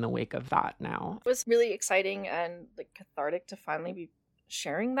felt in the wake of that now. It was really exciting and like cathartic to finally be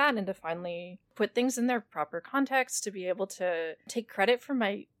sharing that and to finally put things in their proper context, to be able to take credit for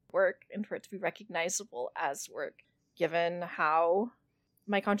my work and for it to be recognizable as work, given how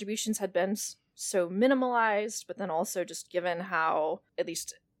my contributions had been so minimalized, but then also just given how, at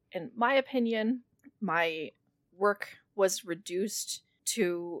least in my opinion, my work was reduced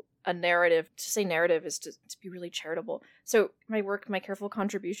to a narrative. To say narrative is to be really charitable. So my work, my careful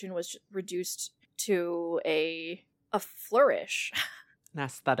contribution was reduced to a flourish. An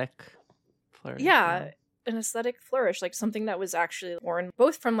aesthetic flourish. Yeah. An aesthetic flourish, like something that was actually born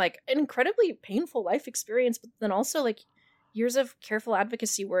both from like an incredibly painful life experience, but then also like years of careful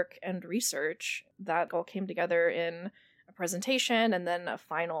advocacy work and research that all came together in a presentation and then a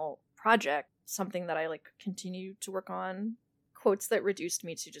final project, something that I like continue to work on quotes that reduced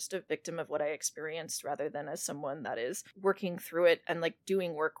me to just a victim of what I experienced rather than as someone that is working through it and like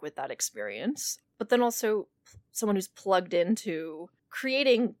doing work with that experience. But then also someone who's plugged into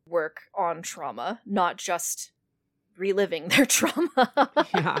creating work on trauma, not just reliving their trauma.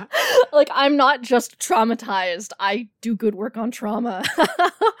 Yeah. Like, I'm not just traumatized. I do good work on trauma.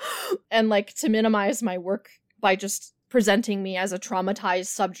 And like to minimize my work by just presenting me as a traumatized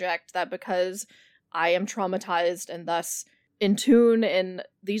subject, that because I am traumatized and thus in tune in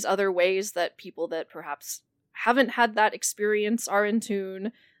these other ways that people that perhaps haven't had that experience are in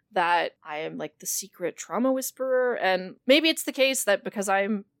tune, that I am like the secret trauma whisperer. And maybe it's the case that because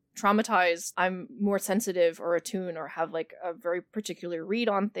I'm traumatized, I'm more sensitive or attuned or have like a very particular read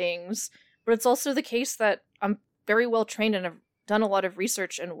on things. But it's also the case that I'm very well trained and have done a lot of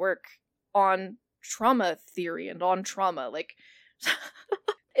research and work on trauma theory and on trauma. Like,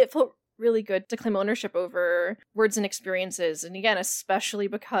 it felt really good to claim ownership over words and experiences. And again, especially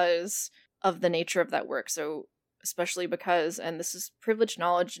because of the nature of that work. So especially because, and this is privileged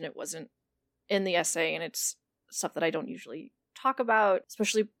knowledge and it wasn't in the essay, and it's stuff that I don't usually talk about,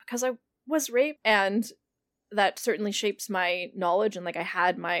 especially because I was raped, and that certainly shapes my knowledge, and like I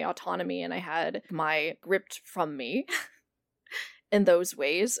had my autonomy and I had my ripped from me in those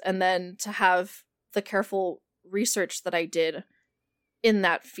ways. And then to have the careful research that I did in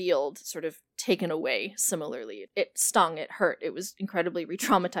that field sort of taken away similarly. It stung, it hurt, it was incredibly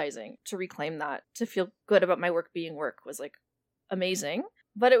re-traumatizing. To reclaim that, to feel good about my work being work was like amazing.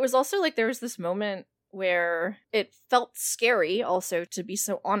 But it was also like there was this moment where it felt scary also to be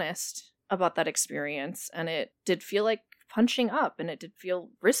so honest about that experience, and it did feel like punching up and it did feel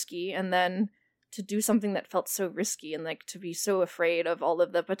risky, and then to do something that felt so risky and like to be so afraid of all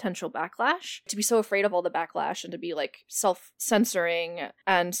of the potential backlash, to be so afraid of all the backlash and to be like self-censoring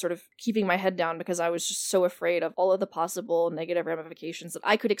and sort of keeping my head down because I was just so afraid of all of the possible negative ramifications that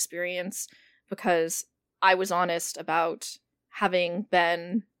I could experience because I was honest about having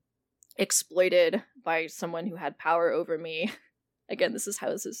been exploited by someone who had power over me. Again, this is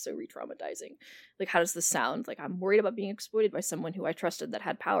so re-traumatizing. Like, how does this sound? Like, I'm worried about being exploited by someone who I trusted that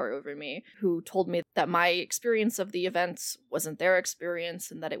had power over me, who told me that my experience of the events wasn't their experience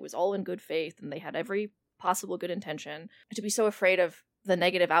and that it was all in good faith and they had every possible good intention. To be so afraid of the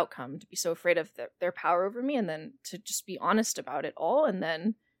negative outcome, to be so afraid of their power over me, and then to just be honest about it all, and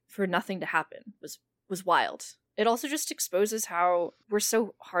then for nothing to happen was wild. It also just exposes how we're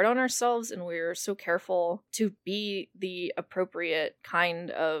so hard on ourselves and we're so careful to be the appropriate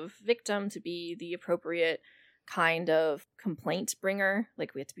kind of victim, to be the appropriate kind of complaint bringer.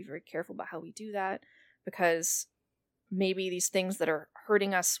 Like, we have to be very careful about how we do that because maybe these things that are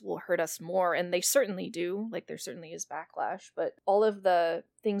hurting us will hurt us more, and they certainly do. Like, there certainly is backlash, but all of the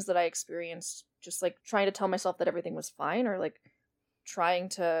things that I experienced, just like trying to tell myself that everything was fine, or like trying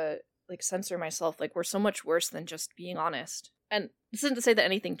to like censor myself, like, were so much worse than just being honest. And this isn't to say that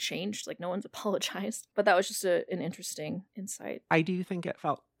anything changed, like no one's apologized, but that was just an interesting insight. I do think it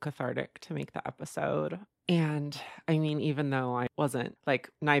felt cathartic to make the episode. And I mean, even though I wasn't, like,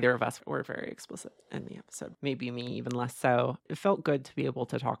 neither of us were very explicit in the episode, maybe me even less so, it felt good to be able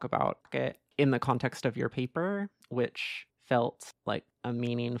to talk about it in the context of your paper, which felt like a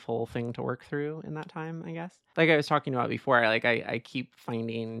meaningful thing to work through in that time, I guess. Like I was talking about before, like I keep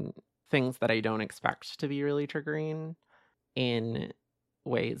finding things that I don't expect to be really triggering in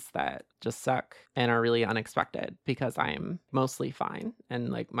ways that just suck and are really unexpected because I'm mostly fine and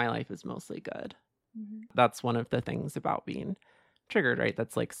like my life is mostly good. Mm-hmm. That's one of the things about being triggered, right?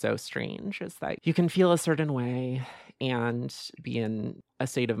 That's like so strange, is that you can feel a certain way and be in a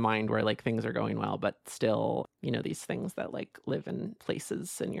state of mind where like things are going well, but still, you know, these things that like live in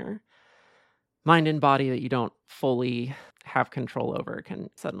places in your mind and body that you don't fully have control over can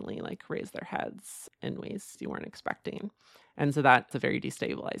suddenly like raise their heads in ways you weren't expecting. And so that's a very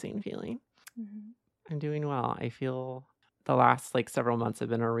destabilizing feeling. Mm-hmm. I'm doing well. I feel the last like several months have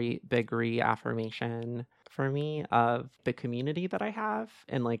been a big reaffirmation for me of the community that I have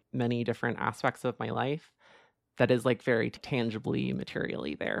in like many different aspects of my life that is like very tangibly,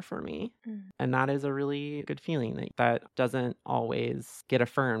 materially there for me. Mm. And that is a really good feeling that doesn't always get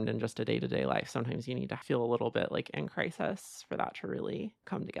affirmed in just a day-to-day life. Sometimes you need to feel a little bit like in crisis for that to really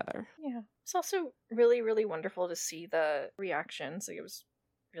come together. Yeah. It's also really, really wonderful to see the reactions. Like, it was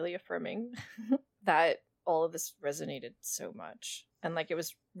really affirming that all of this resonated so much. And like, it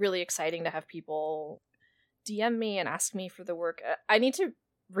was really exciting to have people DM me and ask me for the work. I need to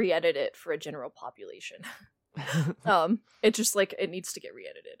re-edit it for a general population. It just like, it needs to get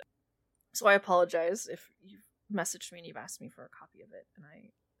re-edited. So I apologize if you've messaged me and you've asked me for a copy of it and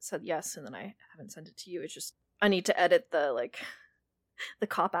I said yes and then I haven't sent it to you. It's just, I need to edit the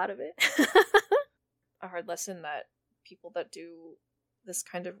cop out of it. A hard lesson that people that do this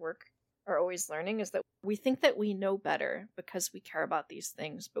kind of work are always learning is that we think that we know better because we care about these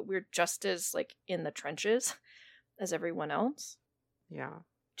things, but we're just as like in the trenches as everyone else. Yeah.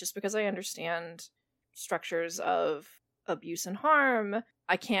 Just because I understand structures of abuse and harm,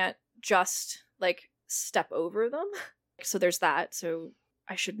 I can't just like step over them. So there's that. So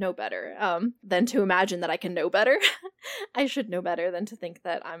I should know better than to imagine that I can know better. I should know better than to think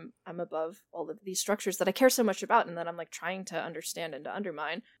that I'm above all of these structures that I care so much about and that I'm like trying to understand and to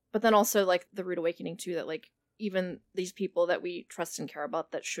undermine. But then also like the rude awakening too, that like even these people that we trust and care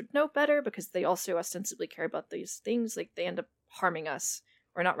about that should know better because they also ostensibly care about these things, like they end up harming us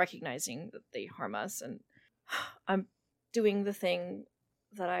or not recognizing that they harm us. And I'm doing the thing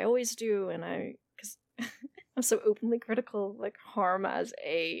that I always do, and because I'm so openly critical, like harm as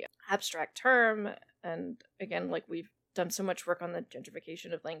a abstract term. And again, like we've done so much work on the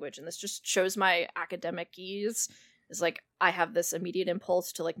gentrification of language, and this just shows my academic ease. Is like I have this immediate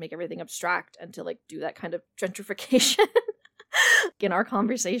impulse to like make everything abstract and to like do that kind of gentrification in our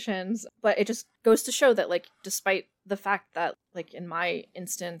conversations. But it just goes to show that like despite the fact that like in my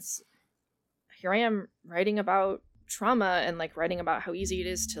instance, here I am writing about trauma and like writing about how easy it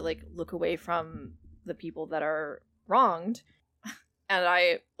is to like look away from the people that are wronged, and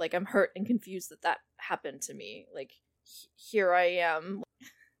I like I'm hurt and confused that happened to me. Like here I am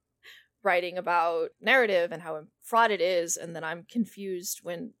writing about narrative and how fraught it is, and then I'm confused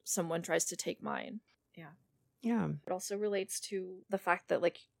when someone tries to take mine. Yeah. It also relates to the fact that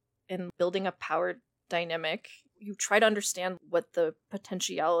like in building a power dynamic, you try to understand what the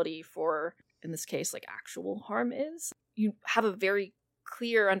potentiality for, in this case, like actual harm is. You have a very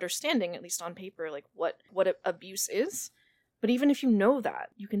clear understanding, at least on paper, like what abuse is. But even if you know that,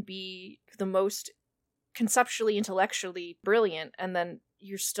 you can be the most conceptually, intellectually brilliant, and then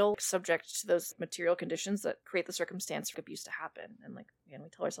you're still subject to those material conditions that create the circumstance for abuse to happen. And like, again, we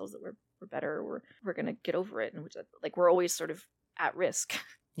tell ourselves that we're better, we're gonna get over it, and like we're always sort of at risk.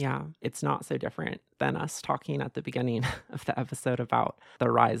 Yeah, it's not so different than us talking at the beginning of the episode about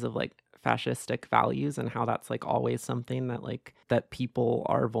the rise of like fascistic values and how that's like always something that like that people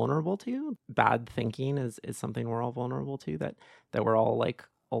are vulnerable to. Bad thinking is something we're all vulnerable to, that we're all like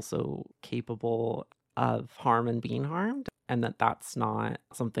also capable of harm and being harmed, and that's not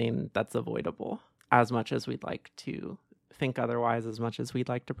something that's avoidable, as much as we'd like to think otherwise, as much as we'd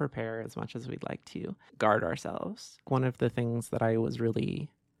like to prepare, as much as we'd like to guard ourselves. One of the things that I was really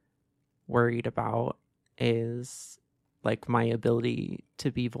worried about is like my ability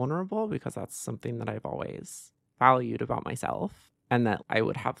to be vulnerable, because that's something that I've always valued about myself, and that I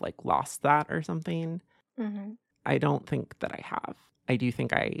would have like lost that or something. Mm-hmm. I don't think that I have. I do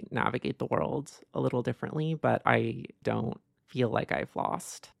think I navigate the world a little differently, but I don't feel like I've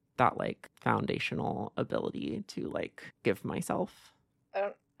lost that like foundational ability to like give myself. I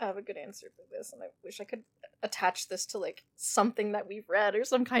don't have a good answer for this, and I wish I could attach this to like something that we've read or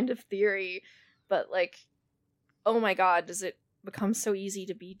some kind of theory, but like, oh my god, does it become so easy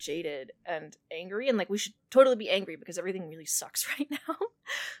to be jaded and angry? And like we should totally be angry because everything really sucks right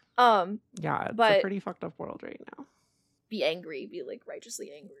now. Yeah, it's but a pretty fucked up world right now. Be angry, be like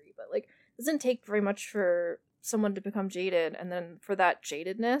righteously angry, but like it doesn't take very much for someone to become jaded, and then for that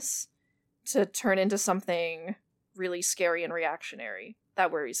jadedness to turn into something really scary and reactionary. That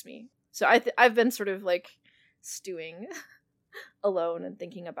worries me. So I've been sort of like stewing alone and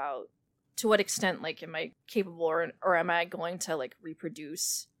thinking about to what extent like am I capable or am I going to like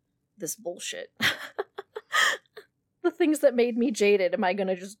reproduce this bullshit? The things that made me jaded, am I going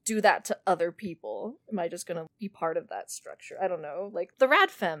to just do that to other people? Am I just going to be part of that structure? I don't know. Like the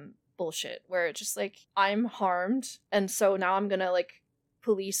Radfem bullshit, where it's just like, I'm harmed, and so now I'm going to like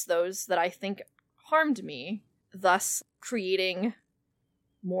police those that I think harmed me, thus creating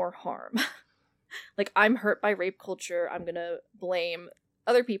more harm. Like I'm hurt by rape culture, I'm going to blame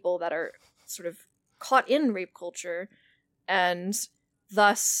other people that are sort of caught in rape culture, and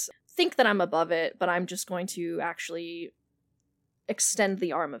thus think that I'm above it, but I'm just going to actually extend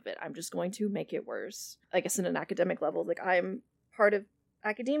the arm of it. I'm just going to make it worse. I guess in an academic level, like I'm part of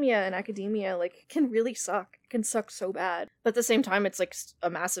academia, and academia like can really suck. It can suck so bad. But at the same time, it's like a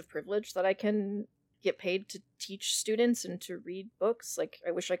massive privilege that I can get paid to teach students and to read books. Like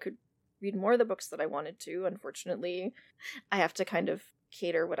I wish I could read more of the books that I wanted to. Unfortunately, I have to kind of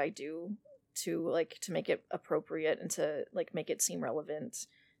cater what I do to make it appropriate and to like make it seem relevant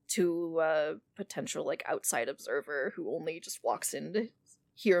to a potential like outside observer who only just walks in to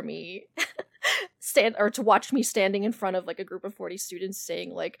hear me stand, or to watch me standing in front of like a group of 40 students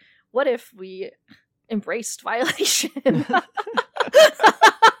saying like, what if we embraced violation.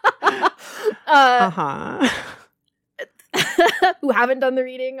 Uh-huh. Who haven't done the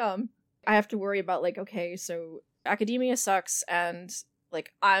reading, I have to worry about, like, okay, so academia sucks, and,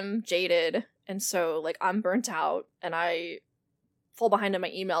 like, I'm jaded, and so, like, I'm burnt out, and I fall behind on my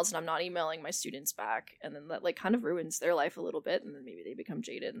emails, and I'm not emailing my students back, and then that, like, kind of ruins their life a little bit, and then maybe they become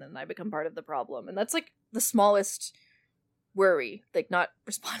jaded, and then I become part of the problem, and that's, like, the smallest worry, like, not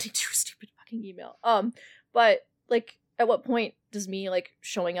responding to a stupid fucking email. But, like, at what point does me, like,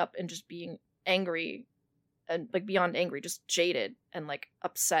 showing up and just being angry, and, like, beyond angry, just jaded and, like,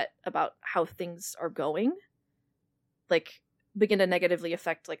 upset about how things are going, like, begin to negatively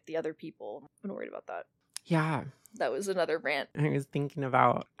affect, like, the other people? I'm worried about that. Yeah. That was another rant. I was thinking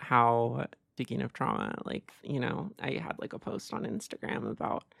about how, speaking of trauma, like, you know, I had like a post on Instagram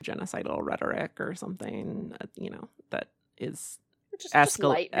about genocidal rhetoric or something, you know, that is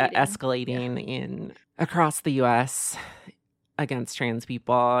escalating in across the US against trans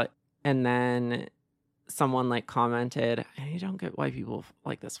people. And then someone like commented, I don't get why people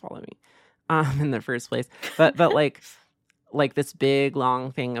like this follow me in the first place, but like this big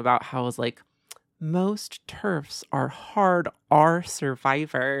long thing about how it was like, most TERFs are hard R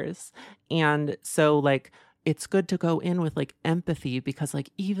survivors. And so like, it's good to go in with like empathy because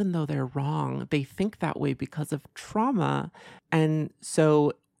like, even though they're wrong, they think that way because of trauma. And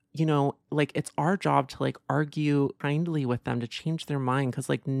so, you know, like it's our job to like argue kindly with them to change their mind, because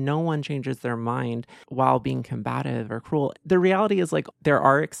like no one changes their mind while being combative or cruel. The reality is like there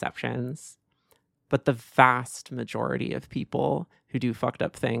are exceptions, but the vast majority of people who do fucked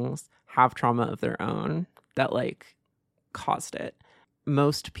up things have trauma of their own that like caused it.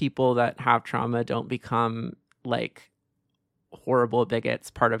 Most people that have trauma don't become like horrible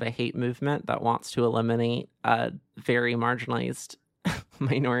bigots, part of a hate movement that wants to eliminate a very marginalized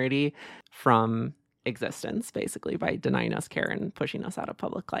minority from existence, basically, by denying us care and pushing us out of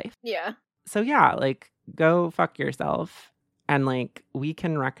public life. Yeah. So yeah, like go fuck yourself. And like we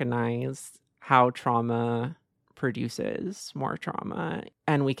can recognize how trauma produces more trauma.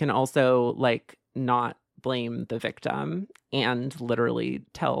 And we can also like not blame the victim and literally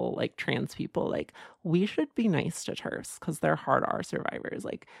tell like trans people like we should be nice to TERFs because they're hard R survivors.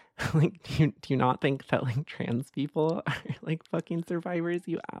 Like do you not think that like trans people are like fucking survivors,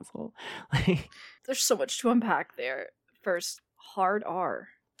 you asshole? Like there's so much to unpack there. First, hard R.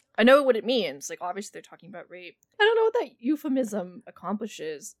 I know what it means. Like, obviously they're talking about rape. I don't know what that euphemism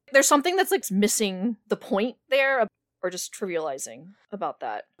accomplishes. There's something that's like missing the point there, or just trivializing about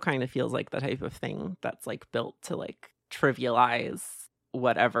that. Kind of feels like the type of thing that's like built to like trivialize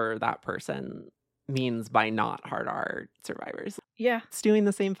whatever that person means by not hard R survivors. Yeah. It's doing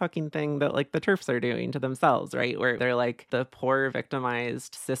the same fucking thing that like the TERFs are doing to themselves, right? Where they're like the poor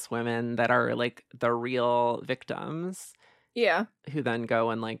victimized cis women that are like the real victims. Yeah. Who then go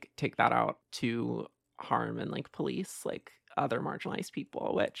and like take that out to harm and like police like other marginalized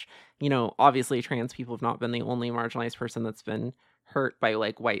people, which, you know, obviously trans people have not been the only marginalized person that's been hurt by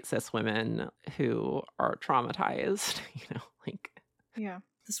like white cis women who are traumatized, you know, like. Yeah.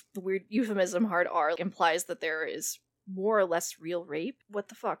 This weird euphemism hard R implies that there is more or less real rape. What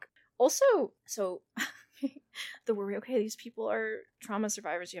the fuck? Also, so the worry, okay, these people are trauma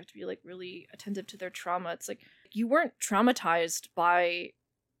survivors. You have to be like really attentive to their trauma. It's like, you weren't traumatized by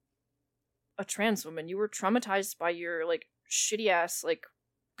a trans woman. You were traumatized by your like shitty ass like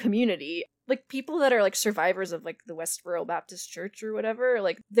community. Like people that are like survivors of like the Westboro Baptist Church or whatever,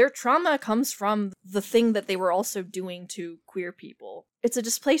 like their trauma comes from the thing that they were also doing to queer people. It's a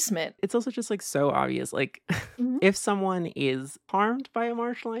displacement. It's also just like so obvious. Like if someone is harmed by a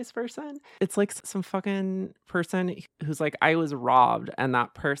marginalized person, it's like some fucking person who's like, I was robbed and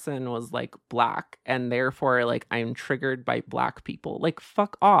that person was like black and therefore like I'm triggered by black people. Like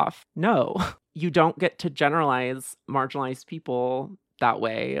fuck off. No, you don't get to generalize marginalized people that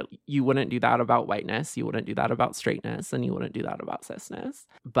way. You wouldn't do that about whiteness, you wouldn't do that about straightness, and you wouldn't do that about cisness.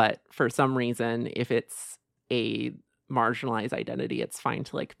 But for some reason, if it's a marginalized identity, it's fine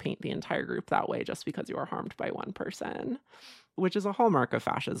to like paint the entire group that way just because you are harmed by one person, which is a hallmark of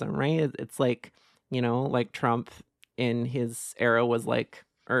fascism, right? It's like, you know, like Trump in his era was like,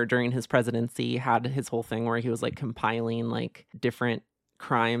 or during his presidency had his whole thing where he was like compiling like different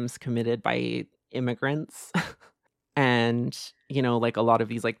crimes committed by immigrants. And, you know, like a lot of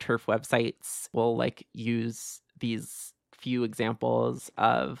these like TERF websites will like use these few examples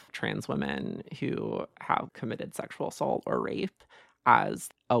of trans women who have committed sexual assault or rape as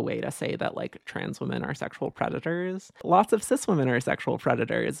a way to say that like trans women are sexual predators. Lots of cis women are sexual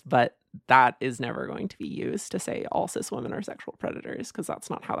predators, but that is never going to be used to say all cis women are sexual predators, because that's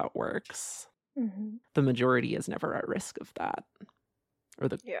not how that works. The majority is never at risk of that, or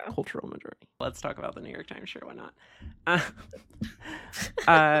the Yeah. cultural majority. Let's talk about the New York Times. Sure, why not?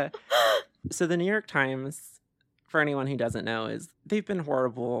 So the New York Times, for anyone who doesn't know, they've been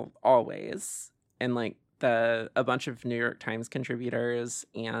horrible always. And like a bunch of New York Times contributors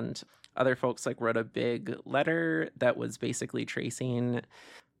and other folks like wrote a big letter that was basically tracing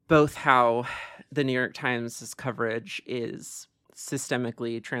both how the New York Times' coverage is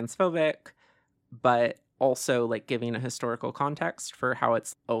systemically transphobic, but also like giving a historical context for how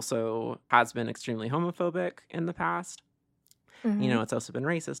it's also has been extremely homophobic in the past. You know, it's also been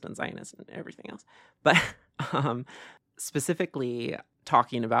racist and Zionist and everything else. But specifically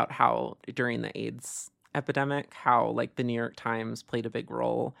talking about how during the AIDS epidemic, how like the New York Times played a big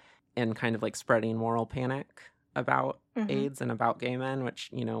role in kind of like spreading moral panic about AIDS and about gay men,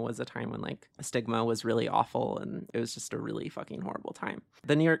 which, you know, was a time when like stigma was really awful and it was just a really fucking horrible time.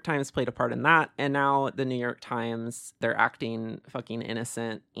 The New York Times played a part in that. And now the New York Times, they're acting fucking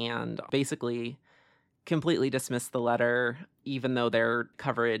innocent and basically completely dismiss the letter, even though their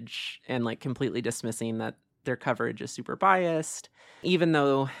coverage and like completely dismissing that their coverage is super biased, even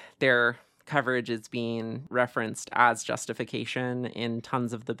though their coverage is being referenced as justification in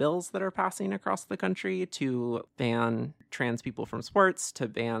tons of the bills that are passing across the country to ban trans people from sports, to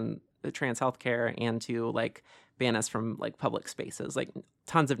ban the trans healthcare, and to like ban us from like public spaces. Like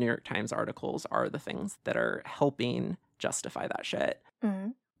tons of New York Times articles are the things that are helping justify that shit.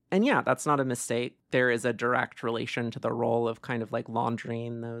 And yeah, that's not a mistake. There is a direct relation to the role of kind of like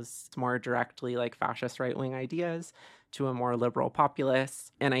laundering those more directly like fascist right-wing ideas to a more liberal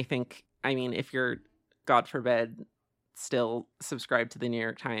populace. And I think, I mean, if you're, God forbid, still subscribed to the New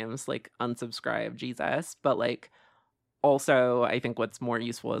York Times, like unsubscribe, Jesus. But like also, I think what's more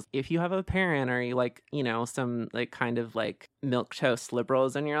useful is if you have a parent or you like, you know, some like kind of like milquetoast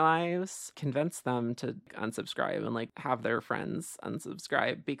liberals in your lives, convince them to unsubscribe and like have their friends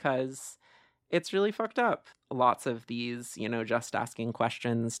unsubscribe, because it's really fucked up. Lots of these, you know, just asking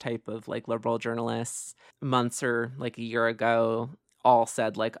questions type of like liberal journalists months or like a year ago all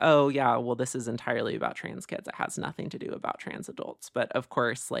said like, oh yeah, well, this is entirely about trans kids. It has nothing to do about trans adults. But of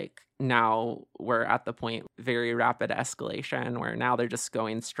course, like now we're at the point, very rapid escalation, where now they're just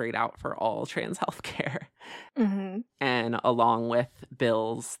going straight out for all trans healthcare. And along with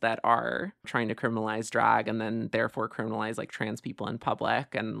bills that are trying to criminalize drag and then therefore criminalize like trans people in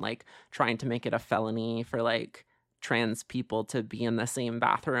public, and like trying to make it a felony for like trans people to be in the same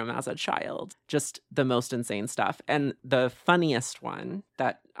bathroom as a child. Just the most insane stuff. And the funniest one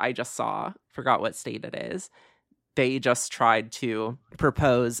that I just saw, forgot what state it is, they just tried to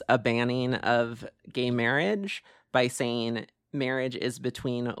propose a banning of gay marriage by saying marriage is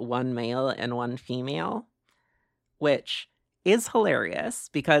between one male and one female, which is hilarious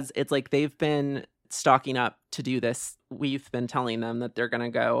because it's like they've been stocking up to do this. We've been telling them that they're going to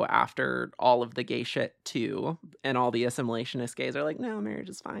go after all of the gay shit too. And all the assimilationist gays are like, no, marriage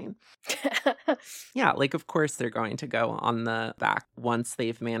is fine. Yeah, like, of course they're going to go on the back once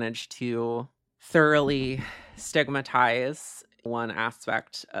they've managed to thoroughly stigmatize one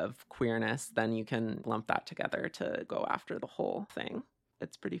aspect of queerness, then you can lump that together to go after the whole thing.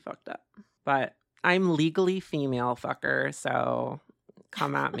 It's pretty fucked up. But I'm legally female, fucker, so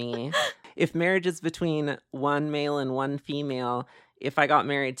come at me. If marriage is between one male and one female, if I got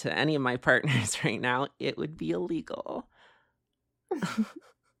married to any of my partners right now, it would be illegal.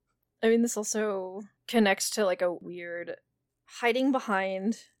 I mean, this also connects to like a weird hiding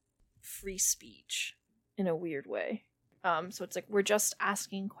behind free speech in a weird way. So it's like we're just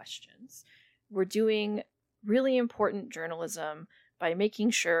asking questions. We're doing really important journalism by making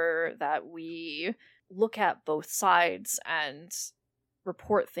sure that we look at both sides and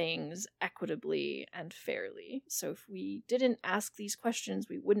report things equitably and fairly. So if we didn't ask these questions,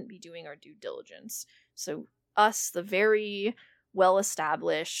 we wouldn't be doing our due diligence. So us, the very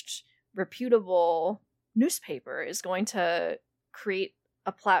well-established, reputable newspaper, is going to create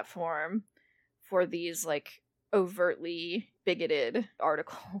a platform for these like overtly bigoted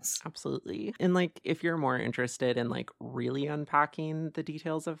articles. Absolutely. And like, if you're more interested in like really unpacking the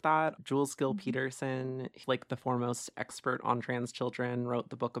details of that, Jules Gill Peterson, like the foremost expert on trans children, wrote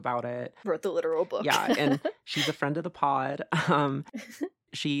the book about it. Wrote the literal book. Yeah, and she's a friend of the pod.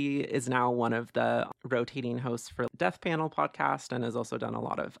 She is now one of the rotating hosts for Death Panel podcast and has also done a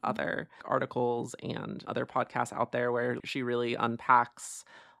lot of other articles and other podcasts out there where she really unpacks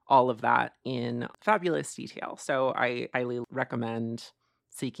all of that in fabulous detail. So I highly recommend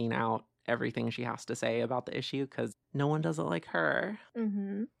seeking out everything she has to say about the issue, because no one does it like her.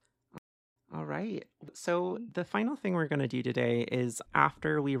 All right. So the final thing we're going to do today is,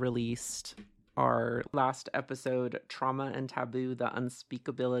 after we released our last episode, Trauma and Taboo, the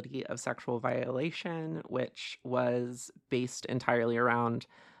Unspeakability of Sexual Violation, which was based entirely around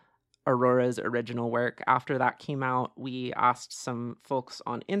Aurora's original work. After that came out, we asked some folks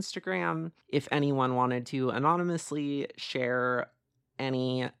on Instagram if anyone wanted to anonymously share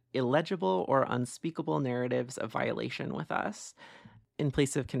any illegible or unspeakable narratives of violation with us. In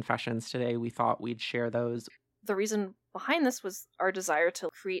place of confessions today, we thought we'd share those. The reason behind this was our desire to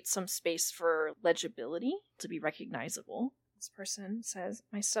create some space for legibility, to be recognizable. This person says,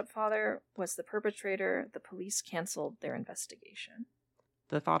 "My stepfather was the perpetrator. The police canceled their investigation.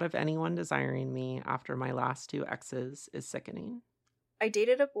 The thought of anyone desiring me after my last 2 exes is sickening. I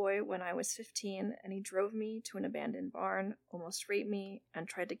dated a boy when I was 15, and he drove me to an abandoned barn, almost raped me, and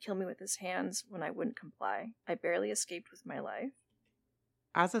tried to kill me with his hands when I wouldn't comply. I barely escaped with my life."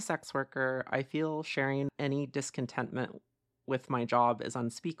 As a sex worker, I feel sharing any discontentment with my job is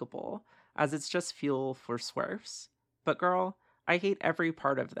unspeakable, as it's just fuel for swerves. But girl, I hate every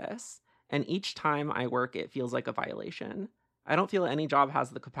part of this, and each time I work, it feels like a violation. I don't feel any job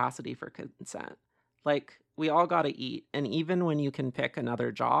has the capacity for consent. Like, we all gotta eat, and even when you can pick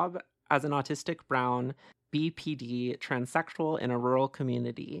another job, as an autistic brown BPD transsexual in a rural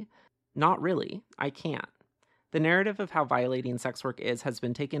community, not really, I can't. The narrative of how violating sex work has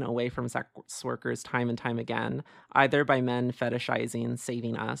been taken away from sex workers time and time again, either by men fetishizing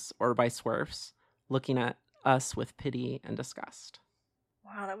saving us or by swerfs looking at us with pity and disgust.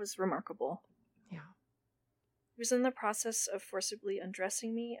 Wow, that was remarkable. Yeah. He was in the process of forcibly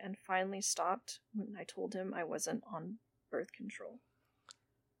undressing me and finally stopped when I told him I wasn't on birth control.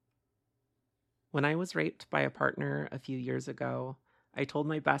 When I was raped by a partner a few years ago, I told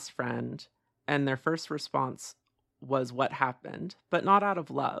my best friend, and their first response was what happened, but not out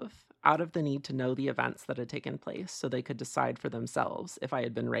of love, out of the need to know the events that had taken place so they could decide for themselves if I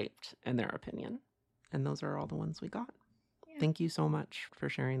had been raped, in their opinion. And those are all the ones we got. Yeah. Thank you so much for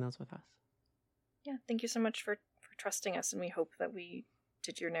sharing those with us. Yeah, thank you so much for trusting us, and we hope that we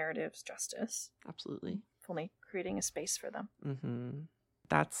did your narratives justice. Absolutely. Only creating a space for them. Mm-hmm.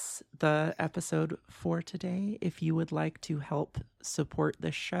 That's the episode for today. If you would like to help support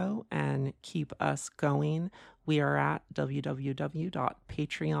the show and keep us going, we are at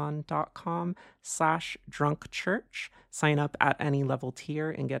www.patreon.com/drunkchurch. Sign up at any level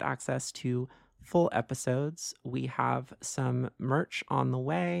tier and get access to full episodes. We have some merch on the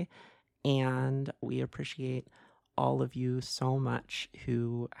way, and we appreciate all of you so much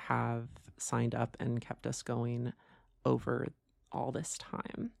who have signed up and kept us going over all this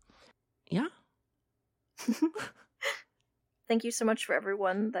time. Yeah. Thank you so much for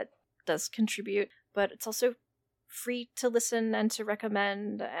everyone that does contribute, but it's also free to listen and to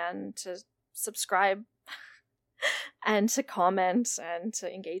recommend and to subscribe and to comment and to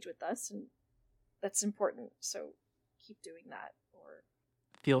engage with us, and that's important, so keep doing that. Or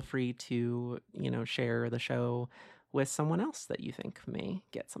feel free to, share the show with someone else that you think may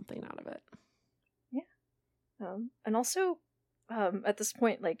get something out of it. Yeah. And also at this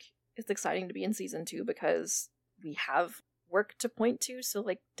point, it's exciting to be in season 2 because we have work to point to. So,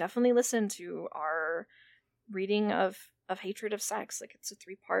 definitely listen to our reading of Hatred of Sex. It's a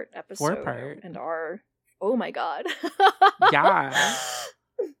 3-part episode. 4-part. And oh my god. Yeah.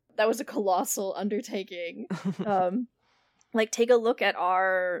 That was a colossal undertaking. Take a look at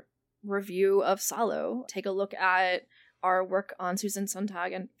our review of Salo. Take a look at our work on Susan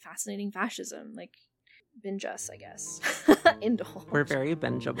Sontag and Fascinating Fascism. Binge us, I guess. Indulge. We're very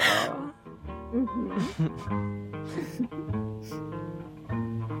bingeable. Mm-hmm.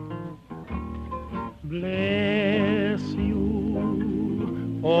 Bless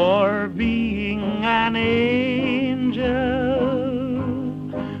you for being an angel,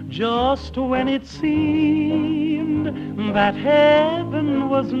 just when it seemed that heaven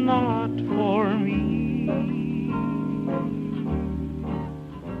was not for me.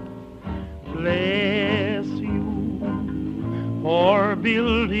 Bless you for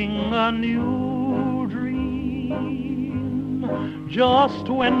building a new dream, just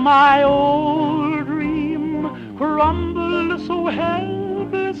when my old dream crumbled so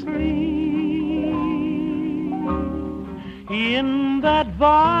helplessly. In that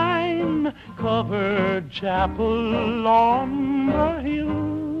vine-covered chapel on the hill,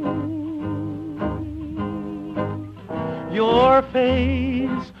 your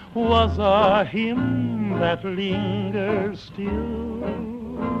face was a hymn that lingers still.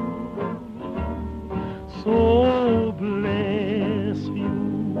 So bless you,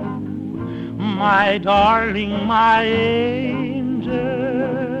 my darling, my angel.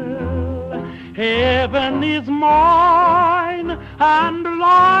 Heaven is mine and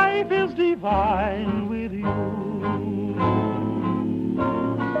life is divine with you.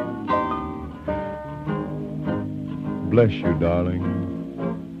 Bless you, darling,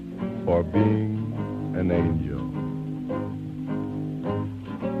 for being an angel.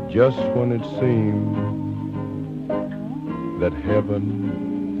 Just when it seemed that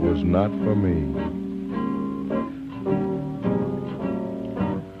heaven was not for me.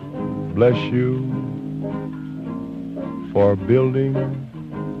 Bless you for building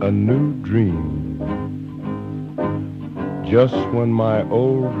a new dream. Just when my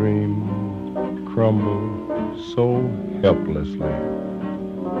old dream crumbled so helplessly.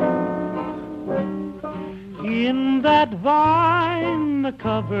 In that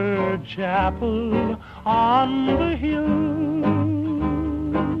vine-covered chapel on the hill,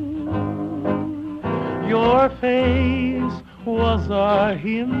 your face was a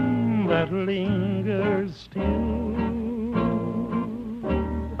hymn that lingers still.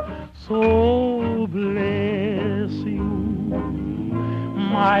 So bless you,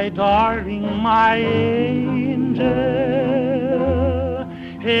 my darling, my angel.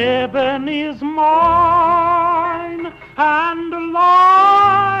 Heaven is mine and life